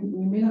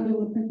we may not be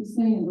able to print this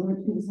thing and deliver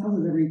to people's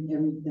houses every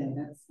day.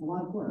 That's a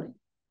lot of work.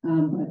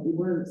 But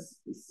we're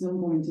still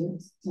going to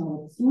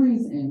tell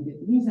stories and get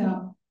the news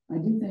out. I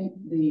do think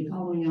the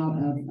hollowing out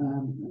of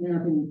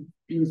American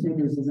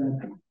newspapers is a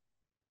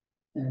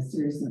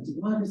serious threat to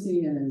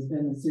democracy and has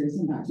been a serious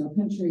impact to our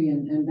country,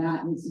 and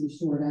that needs to be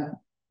shored up.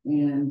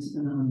 And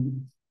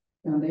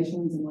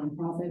foundations and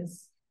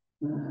nonprofits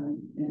and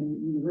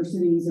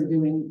universities are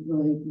doing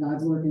really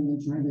God's work, and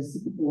they're trying to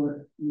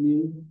support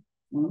new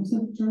forms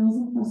of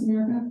journalism across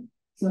America.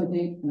 So I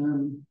think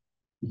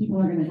people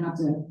are going to have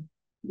to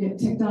get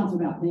ticked off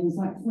about things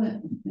like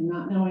Flint and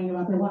not knowing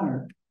about their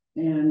water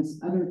and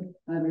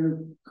other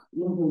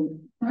local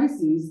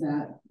crises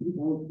that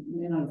people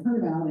may not have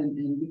heard about,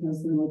 and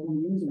because their local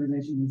news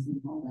organization has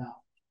been called out.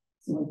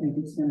 So I think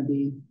it's going to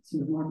be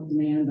sort of market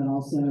demand, but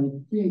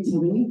also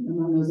creativity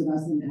among those of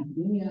us in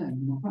academia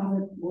and the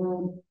nonprofit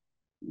world,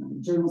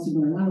 journalists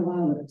who are not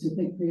allowed to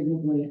think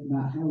creatively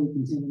about how we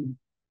continue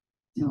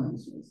telling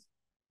stories.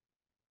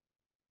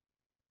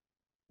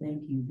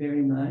 Thank you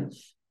very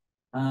much.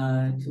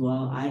 To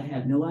all, I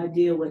have no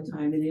idea what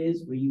time it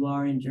is where you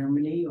are in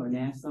Germany or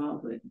Nassau,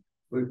 but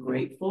we're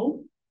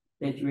grateful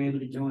that you're able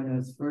to join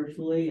us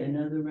virtually.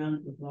 Another round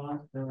of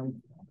applause for